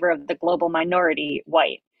 in favor of the global minority,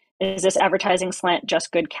 white. Is this advertising slant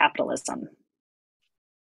just good capitalism?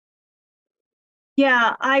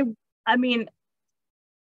 Yeah, I mean,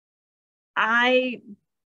 I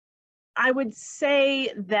would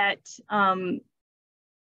say that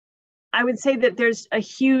there's a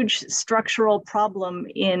huge structural problem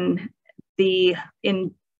there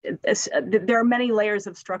are many layers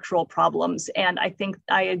of structural problems, and I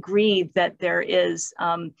agree that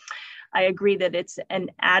I agree that it's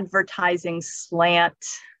an advertising slant,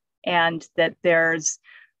 and that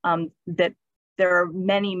that there are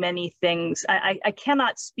many things. I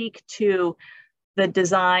cannot speak to the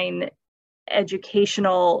design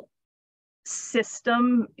educational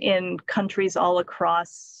system in countries all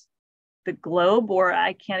across the globe, or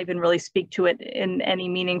I can't even really speak to it in any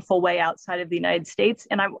meaningful way outside of the United States.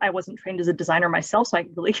 And I wasn't trained as a designer myself, so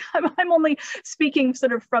I'm only speaking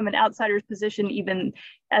sort of from an outsider's position, even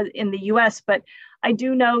in the US. But I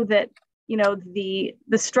do know that, you know, the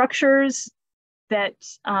structures that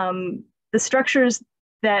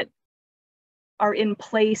are in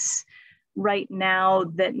place right now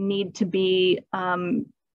that need to be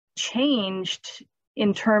changed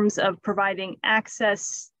in terms of providing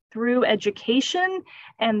access through education,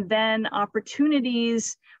 and then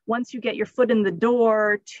opportunities once you get your foot in the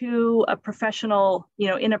door to a professional, you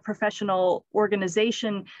know, in a professional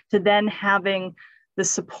organization, to then having the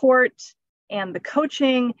support and the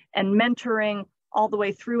coaching and mentoring all the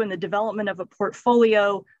way through in the development of a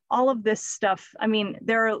portfolio, all of this stuff. I mean,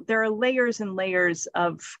 there are layers and layers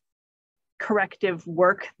of corrective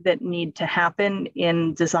work that need to happen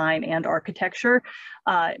in design and architecture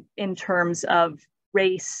in terms of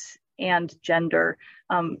race and gender,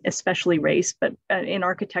 especially race, but in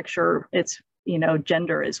architecture, it's, you know,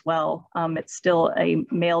 gender as well. It's still a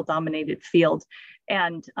male-dominated field,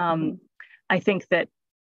 and I think that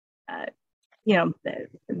you know,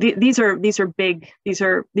 these are big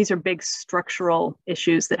structural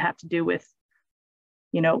issues that have to do with,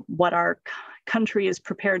 you know, what our country is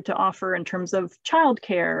prepared to offer in terms of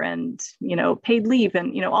childcare and, you know, paid leave,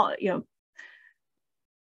 and, you know, all, you know,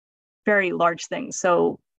 very large things.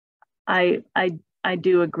 So I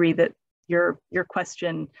do agree that your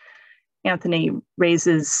question, Anthony,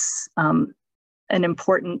 raises an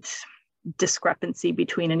important discrepancy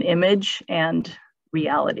between an image and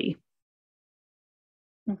reality.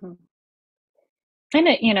 Mm-hmm. And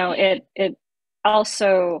it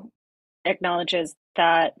also acknowledges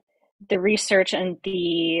that the research and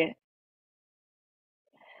the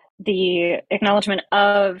acknowledgement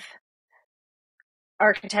of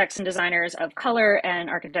architects and designers of color and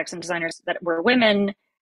architects and designers that were women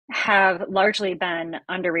have largely been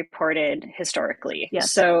underreported historically.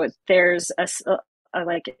 Yes. So there's a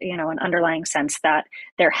like, you know, an underlying sense that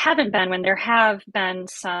there has been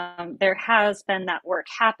that work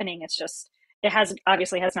happening. It's just, it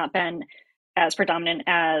obviously has not been as predominant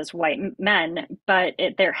as white men, but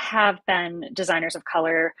there have been designers of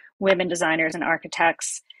color, women designers and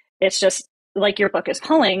architects. It's just, like your book is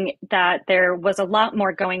pulling, that there was a lot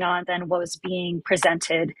more going on than was being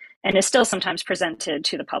presented, and is still sometimes presented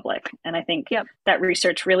to the public. And I think that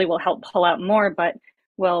research really will help pull out more, but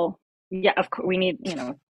of course we need, you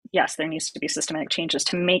know, yes, there needs to be systematic changes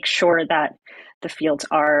to make sure that the fields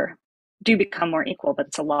do become more equal, but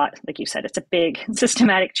it's a lot, like you said, it's a big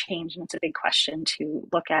systematic change, and it's a big question to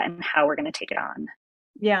look at and how we're going to take it on.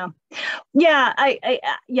 Yeah.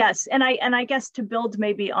 Yes. And I guess to build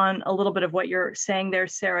maybe on a little bit of what you're saying there,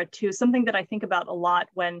 Sarah, too, something that I think about a lot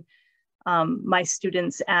when my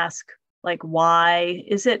students ask, like, why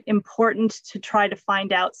is it important to try to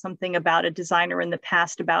find out something about a designer in the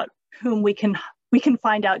past about whom we can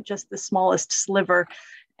find out just the smallest sliver?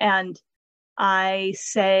 And I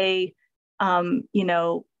say, you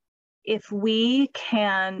know, if we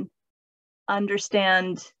can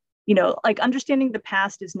understand, you know, like, understanding the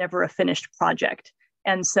past is never a finished project.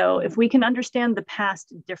 And so if we can understand the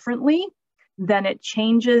past differently, then it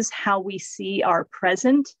changes how we see our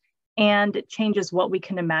present, and it changes what we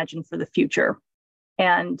can imagine for the future.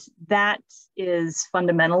 And that is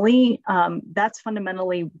fundamentally, that's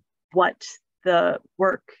fundamentally the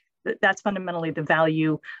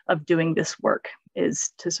value of doing this work,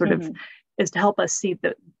 is to sort of, is to help us see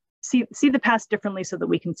the past differently so that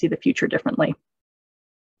we can see the future differently.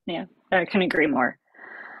 Yeah, I couldn't agree more.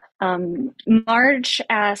 Marge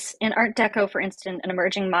asks, in Art Deco, for instance, an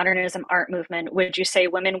emerging modernism art movement, would you say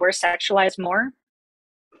women were sexualized more?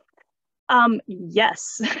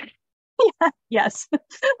 Yes. Yes.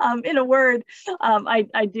 In a word,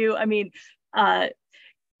 I do. I mean,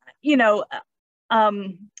 you know,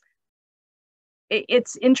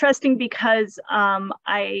 it's interesting because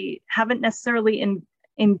I haven't necessarily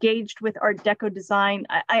engaged with Art Deco design.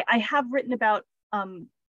 I have written about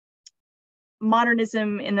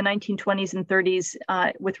modernism in the 1920s and 30s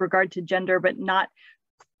with regard to gender, but not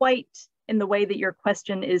quite in the way that your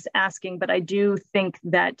question is asking. But I do think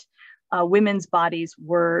that women's bodies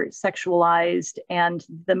were sexualized, and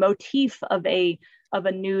the motif of a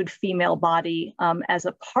nude female body as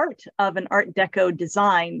a part of an Art Deco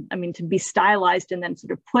design, I mean, to be stylized and then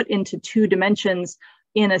sort of put into two dimensions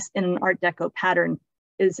in an Art Deco pattern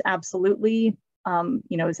is absolutely,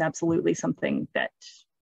 is absolutely something that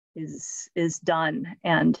is done.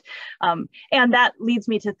 And that leads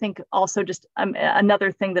me to think also just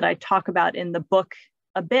another thing that I talk about in the book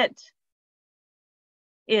a bit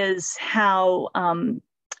is how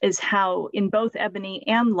in both Ebony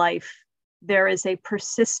and Life, there is a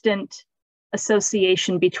persistent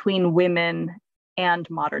association between women and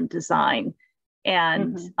modern design.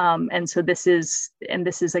 And and so this is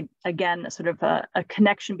again sort of a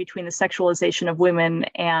connection between the sexualization of women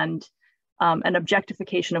and an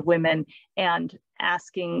objectification of women, and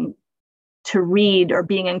asking to read or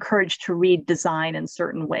being encouraged to read design in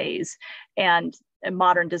certain ways and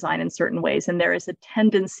modern design in certain ways. And there is a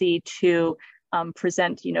tendency to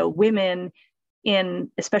present, women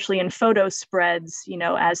especially in photo spreads,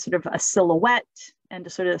 as sort of a silhouette, and to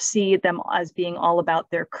sort of see them as being all about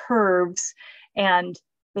their curves. And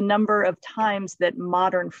the number of times that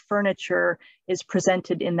modern furniture is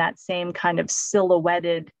presented in that same kind of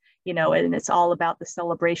silhouetted, and it's all about the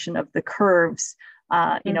celebration of the curves.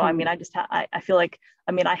 I mean, I feel like,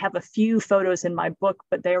 I have a few photos in my book,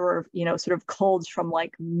 but they were, sort of culls from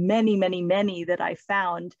like many, many, many that I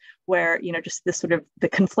found where, just this sort of the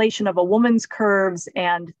conflation of a woman's curves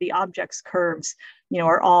and the object's curves,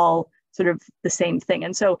 are all sort of the same thing.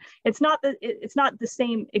 And so it's not the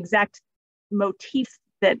same exact motif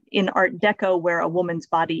that in Art Deco, where a woman's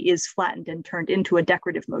body is flattened and turned into a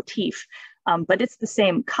decorative motif. But it's the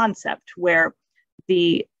same concept where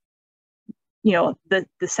the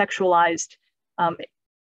sexualized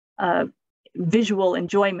visual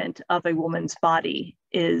enjoyment of a woman's body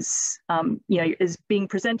is being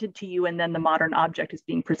presented to you, and then the modern object is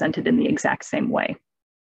being presented in the exact same way.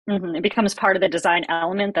 It becomes part of the design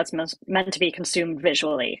element that's meant to be consumed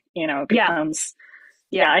visually. It becomes.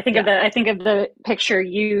 I think of the picture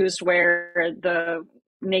used where the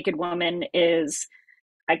naked woman is.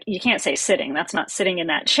 You can't say sitting. That's not sitting in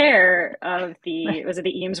that chair of was it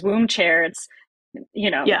the Eames womb chair? It's,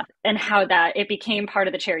 and how that it became part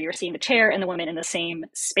of the chair. You were seeing the chair and the woman in the same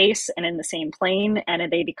space and in the same plane,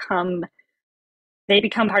 and they become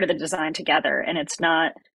part of the design together. And it's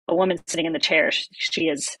not a woman sitting in the chair.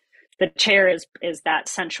 The chair is that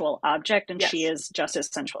sensual object, and she is just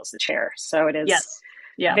as sensual as the chair. So it is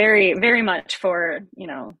very, very much for,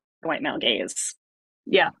 the white male gaze.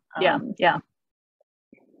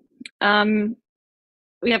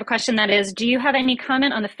 We have a question that is, do you have any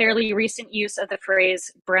comment on the fairly recent use of the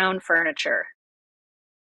phrase brown furniture?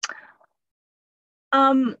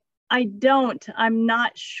 I don't. I'm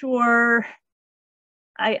not sure.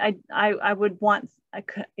 I would want,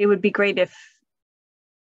 it would be great if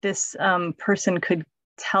this person could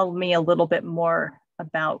tell me a little bit more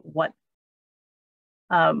about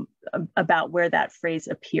about where that phrase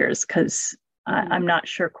appears, because I'm not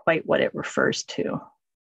sure quite what it refers to.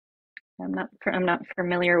 I'm not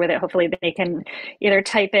familiar with it. Hopefully they can either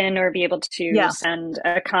type in or be able to send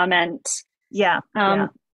a comment.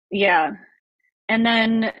 And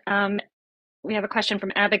then we have a question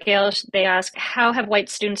from Abigail. They ask, how have white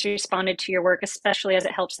students responded to your work, especially as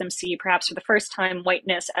it helps them see, perhaps for the first time,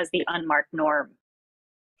 whiteness as the unmarked norm?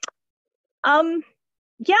 I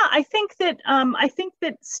think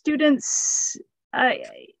that students, I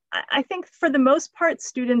think for the most part,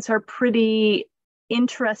 students are pretty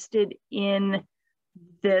interested in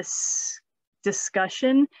this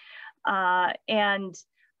discussion. And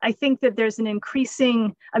I think that there's an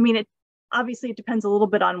increasing, it obviously depends a little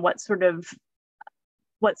bit on what sort of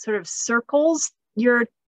circles you're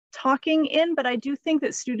talking in, but I do think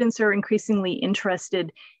that students are increasingly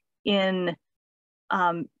interested in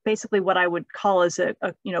basically what I would call as a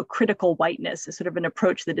critical whiteness, a sort of an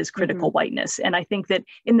approach that is critical whiteness. And I think that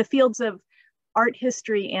in the fields of art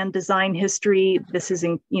history and design history, this is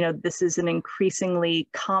an increasingly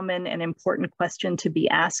common and important question to be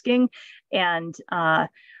asking. And I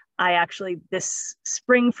actually this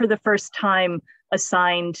spring, for the first time,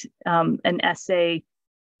 assigned an essay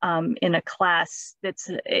in a class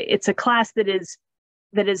it's a class that is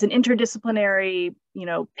an interdisciplinary,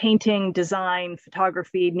 painting, design,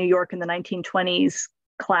 photography, New York in the 1920s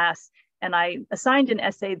class. And I assigned an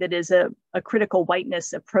essay that is a critical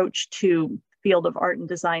whiteness approach to field of art and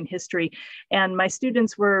design history. And my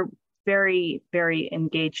students were very, very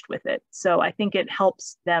engaged with it. So I think it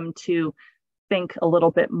helps them to think a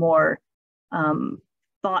little bit more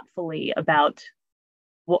thoughtfully about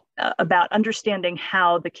understanding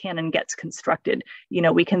how the canon gets constructed.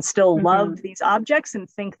 We can still love these objects and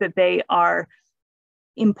think that they are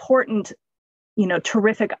important,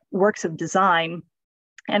 terrific works of design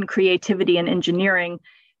and creativity and engineering,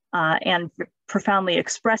 and profoundly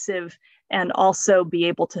expressive, and also be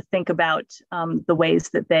able to think about the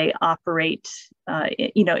ways that they operate,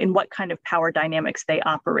 in what kind of power dynamics they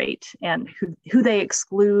operate, and who they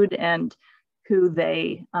exclude and who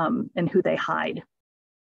they hide.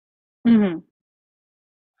 Mm-hmm.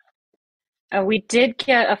 We did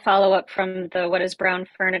get a follow-up from the "What is brown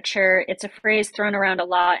furniture?" It's a phrase thrown around a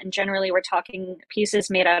lot, and generally we're talking pieces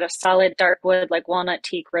made out of solid dark wood like walnut,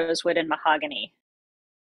 teak, rosewood, and mahogany.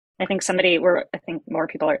 I think more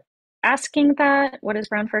people are asking that. What is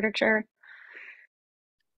brown furniture?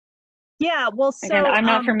 Yeah, well, so again, I'm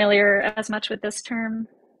not familiar as much with this term.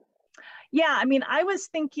 Yeah, I mean, I was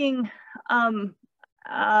thinking,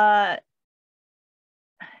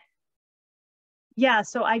 yeah,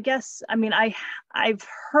 so I guess, I mean, I've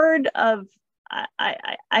heard of,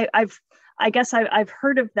 I've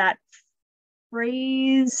heard of that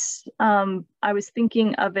phrase. I was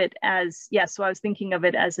thinking of it as, so I was thinking of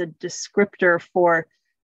it as a descriptor for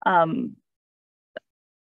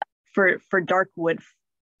dark wood,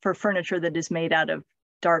 for furniture that is made out of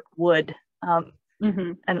dark wood.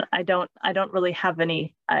 And I don't really have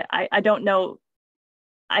any, I don't know,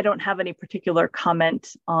 I don't have any particular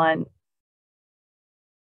comment on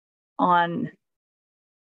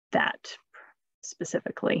that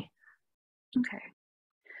specifically. Okay.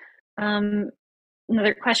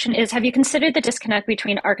 Another question is, have you considered the disconnect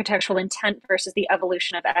between architectural intent versus the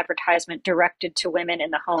evolution of advertisement directed to women in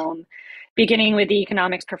the home, beginning with the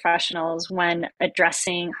economics professionals when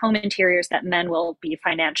addressing home interiors that men will be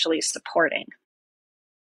financially supporting?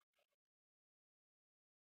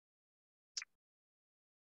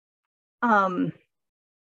 I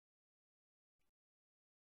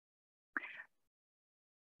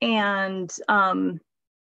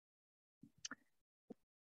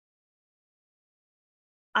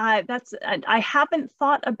haven't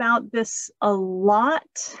thought about this a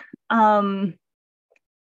lot. I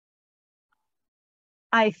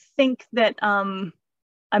think that I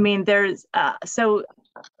mean, there's so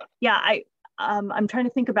yeah, I'm trying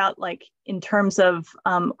to think about, like, in terms of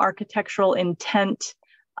architectural intent.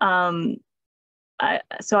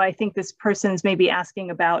 So I think this person's maybe asking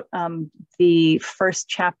about the first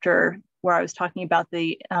chapter where I was talking about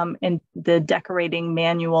the decorating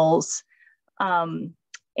manuals,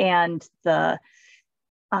 and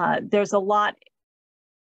there's a lot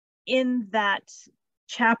in that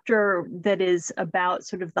chapter that is about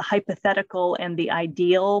sort of the hypothetical and the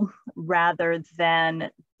ideal rather than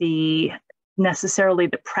necessarily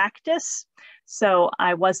the practice. So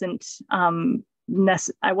I wasn't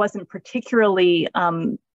particularly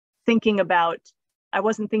thinking about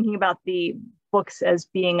the books as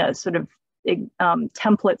being a sort of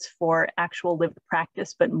templates for actual lived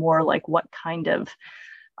practice, but more like what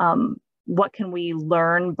can we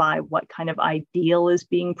learn by what kind of ideal is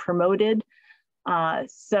being promoted.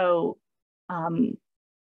 So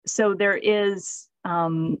there is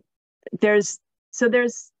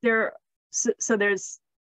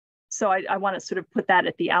so I want to sort of put that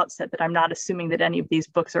at the outset, that I'm not assuming that any of these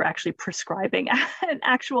books are actually prescribing an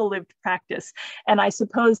actual lived practice. And I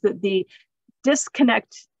suppose that the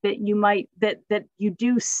disconnect that you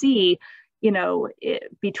do see,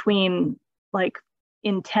 between like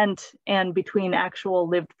intent and between actual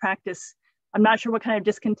lived practice. I'm not sure what kind of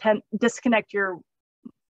disconnect you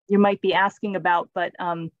might be asking about, but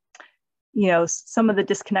some of the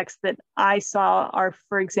disconnects that I saw are,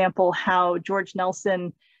 for example, how George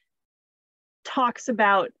Nelson talks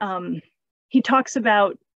about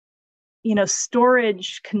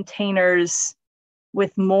storage containers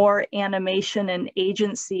with more animation and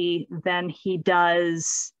agency than he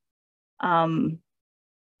does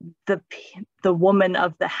the woman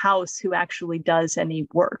of the house who actually does any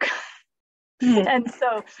work. And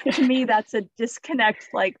so to me, that's a disconnect,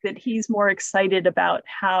 like that he's more excited about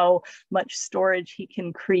how much storage he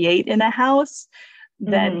can create in a house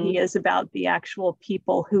than he is about the actual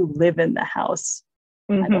people who live in the house.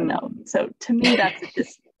 I don't know. So to me, that's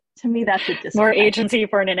To me, that's a disconnect. More agency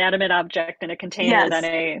for an inanimate object in a container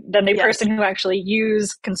than the person who actually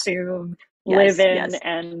use, consume, live in,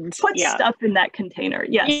 and put stuff in that container.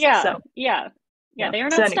 Yes. Yeah. They are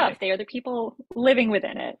not stuff. They are the people living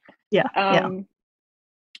within it.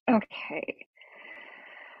 Okay.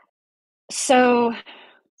 So,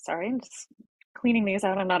 sorry, I'm just cleaning these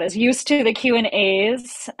out. I'm not as used to the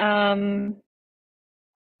Q&As.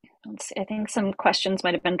 Let's see, I think some questions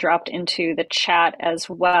might have been dropped into the chat as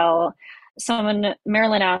well.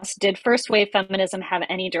 Marilyn asked, did first wave feminism have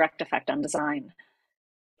any direct effect on design?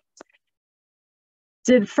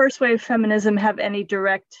 Did first wave feminism have any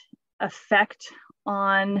direct effect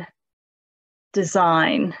on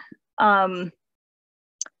design?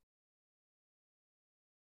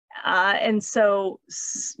 And so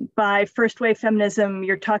by first wave feminism,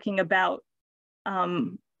 you're talking about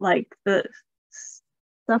like the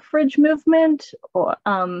suffrage movement, or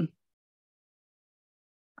I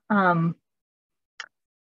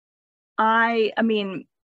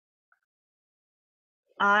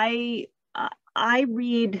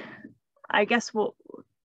read, I guess,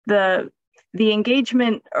 the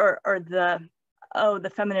engagement or the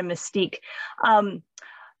feminine mystique.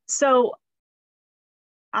 So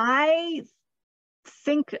I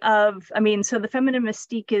think of, so the feminine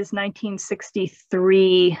mystique is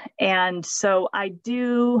 1963. And so I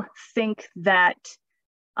do think that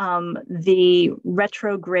the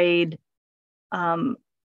retrograde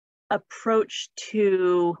approach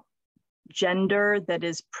to gender that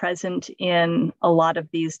is present in a lot of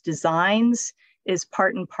these designs is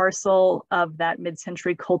part and parcel of that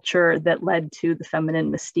mid-century culture that led to the feminine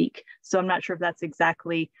mystique. So I'm not sure if that's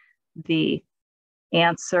exactly the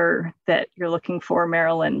answer that you're looking for,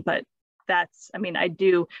 Marilyn, but that's, I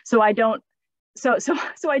do. So I do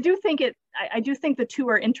think I do think the two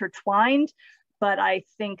are intertwined, but I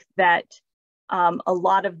think that a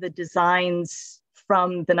lot of the designs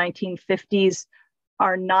from the 1950s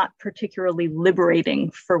are not particularly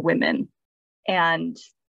liberating for women. And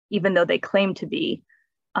even though they claim to be,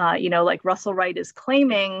 like Russell Wright is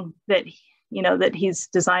claiming that, that he's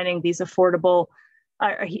designing these affordable,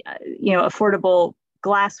 affordable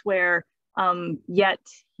glassware, yet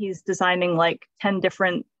he's designing like 10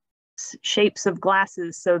 different shapes of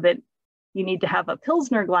glasses, so that you need to have a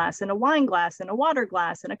Pilsner glass and a wine glass and a water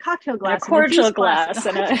glass and a cocktail glass, and a cordial glass,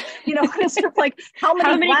 and a it's sort of like how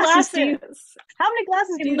many glasses do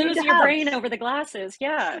you lose your brain over the glasses?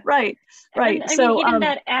 Yeah, right. And, even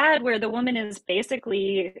that ad where the woman is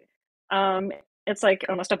basically, it's like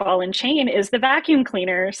almost a ball and chain, is the vacuum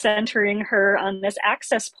cleaner centering her on this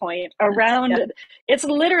access point around. Yeah. It's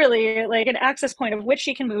literally like an access point of which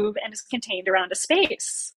she can move and is contained around a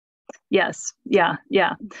space. Yes. Yeah.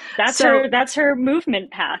 That's her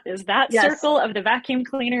movement path, is that circle of the vacuum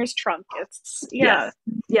cleaner's trunk. It's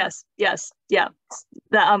Yes. Yeah.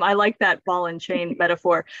 I like that ball and chain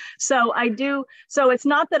metaphor. So I do. So it's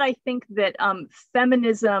not that I think that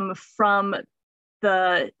feminism from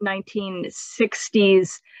the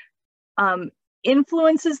 1960s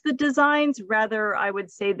influences the designs. Rather, I would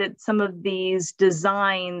say that some of these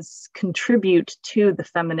designs contribute to the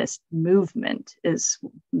feminist movement is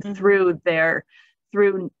through their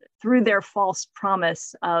false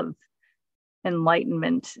promise of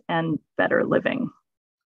enlightenment and better living.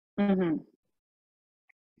 Mm-hmm.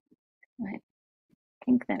 I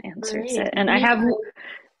think that answers it. And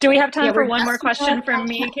do we have time for one more question from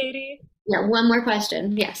me, Katie? Yeah, one more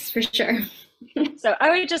question. Yes, for sure. So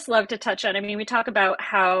I would just love to touch on, we talk about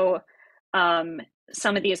how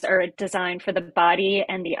some of these are designed for the body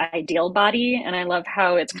and the ideal body. And I love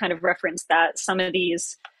how it's kind of referenced that some of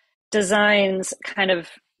these designs kind of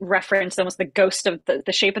reference almost the ghost of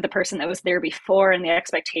the shape of the person that was there before, and the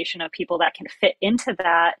expectation of people that can fit into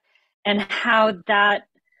that, and how that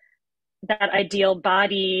ideal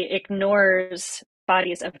body ignores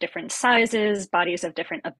bodies of different sizes, bodies of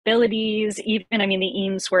different abilities. Even, the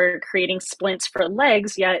Eames were creating splints for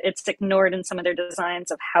legs, yet it's ignored in some of their designs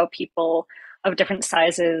of how people of different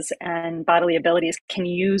sizes and bodily abilities can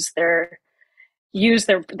use their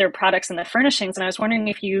products and the furnishings. And I was wondering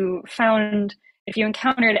if you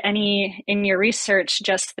encountered any in your research,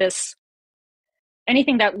 just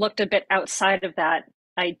anything that looked a bit outside of that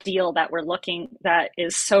ideal that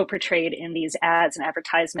is so portrayed in these ads and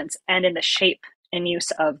advertisements and in the shape and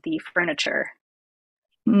use of the furniture.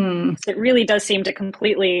 It really does seem to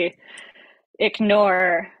completely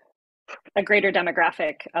ignore a greater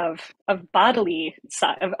demographic of bodily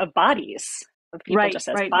of bodies, of people just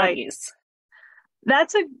as bodies.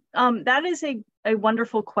 That's that is a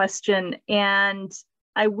wonderful question, and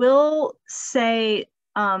I will say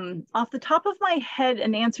off the top of my head,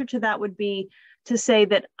 an answer to that would be to say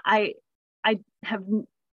that I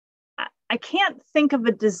can't think of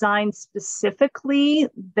a design specifically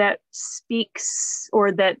that speaks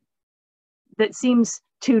or that seems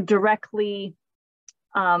to directly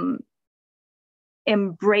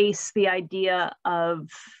embrace the idea of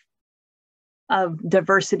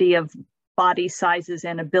diversity of body sizes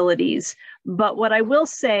and abilities. But what I will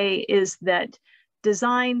say is that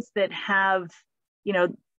designs that have,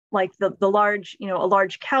 like the large, a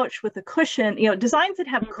large couch with a cushion, designs that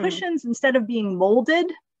have cushions instead of being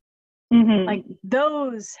molded, like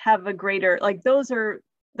those have a greater, like those are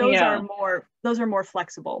more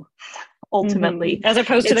flexible ultimately. As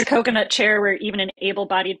opposed to the coconut chair where even an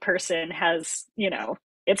able-bodied person has,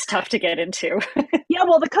 it's tough to get into. Yeah,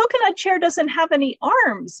 well, the coconut chair doesn't have any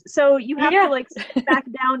arms, so you have to like sit back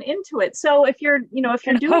down into it. So if you're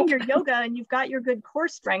doing your yoga and you've got your good core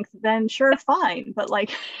strength, then sure, fine. But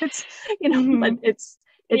like it's, but it's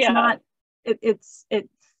not.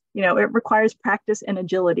 It requires practice and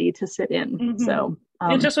agility to sit in. So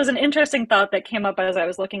it just was an interesting thought that came up as I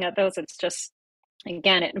was looking at those. It's just,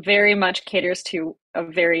 again, it very much caters to a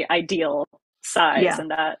very ideal size,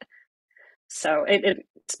 and that. So it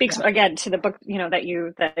speaks again to the book,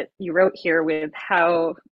 that you wrote here, with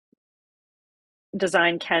how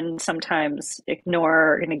design can sometimes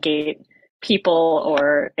ignore or negate people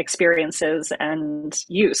or experiences and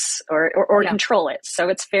use or control it. So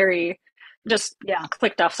it's very just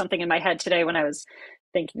clicked off something in my head today when I was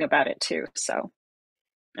thinking about it too. So,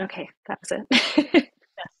 okay, that was it.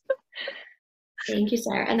 Thank you,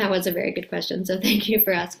 Sarah. And that was a very good question. So thank you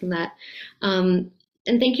for asking that.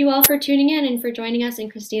 And thank you all for tuning in and for joining us.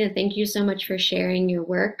 And Kristina, thank you so much for sharing your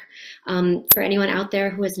work. For anyone out there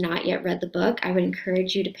who has not yet read the book, I would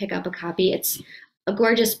encourage you to pick up a copy. It's a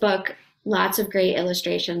gorgeous book, lots of great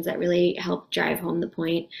illustrations that really help drive home the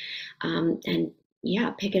point. And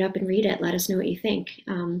yeah, pick it up and read it. Let us know what you think.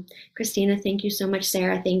 Kristina, thank you so much.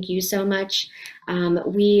 Sarah, thank you so much.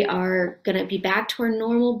 We are going to be back to our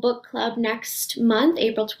normal book club next month,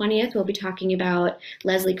 April 20th. We'll be talking about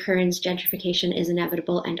Leslie Curran's Gentrification is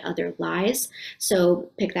Inevitable and Other Lies.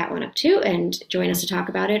 So pick that one up too and join us to talk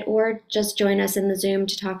about it, or just join us in the Zoom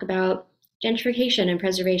to talk about gentrification and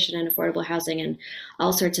preservation and affordable housing and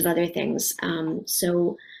all sorts of other things.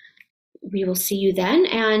 So we will see you then.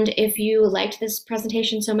 And if you liked this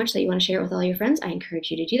presentation so much that you want to share it with all your friends, I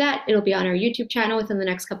encourage you to do that. It'll be on our YouTube channel within the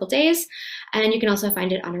next couple days, and you can also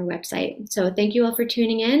find it on our website. So thank you all for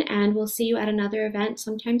tuning in, and we'll see you at another event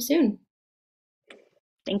sometime soon.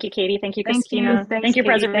 Thank you, Katie. Thank you, Kristina. Thank you, Katie.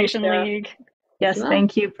 Preservation League. Yes,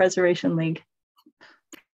 thank you, Preservation League.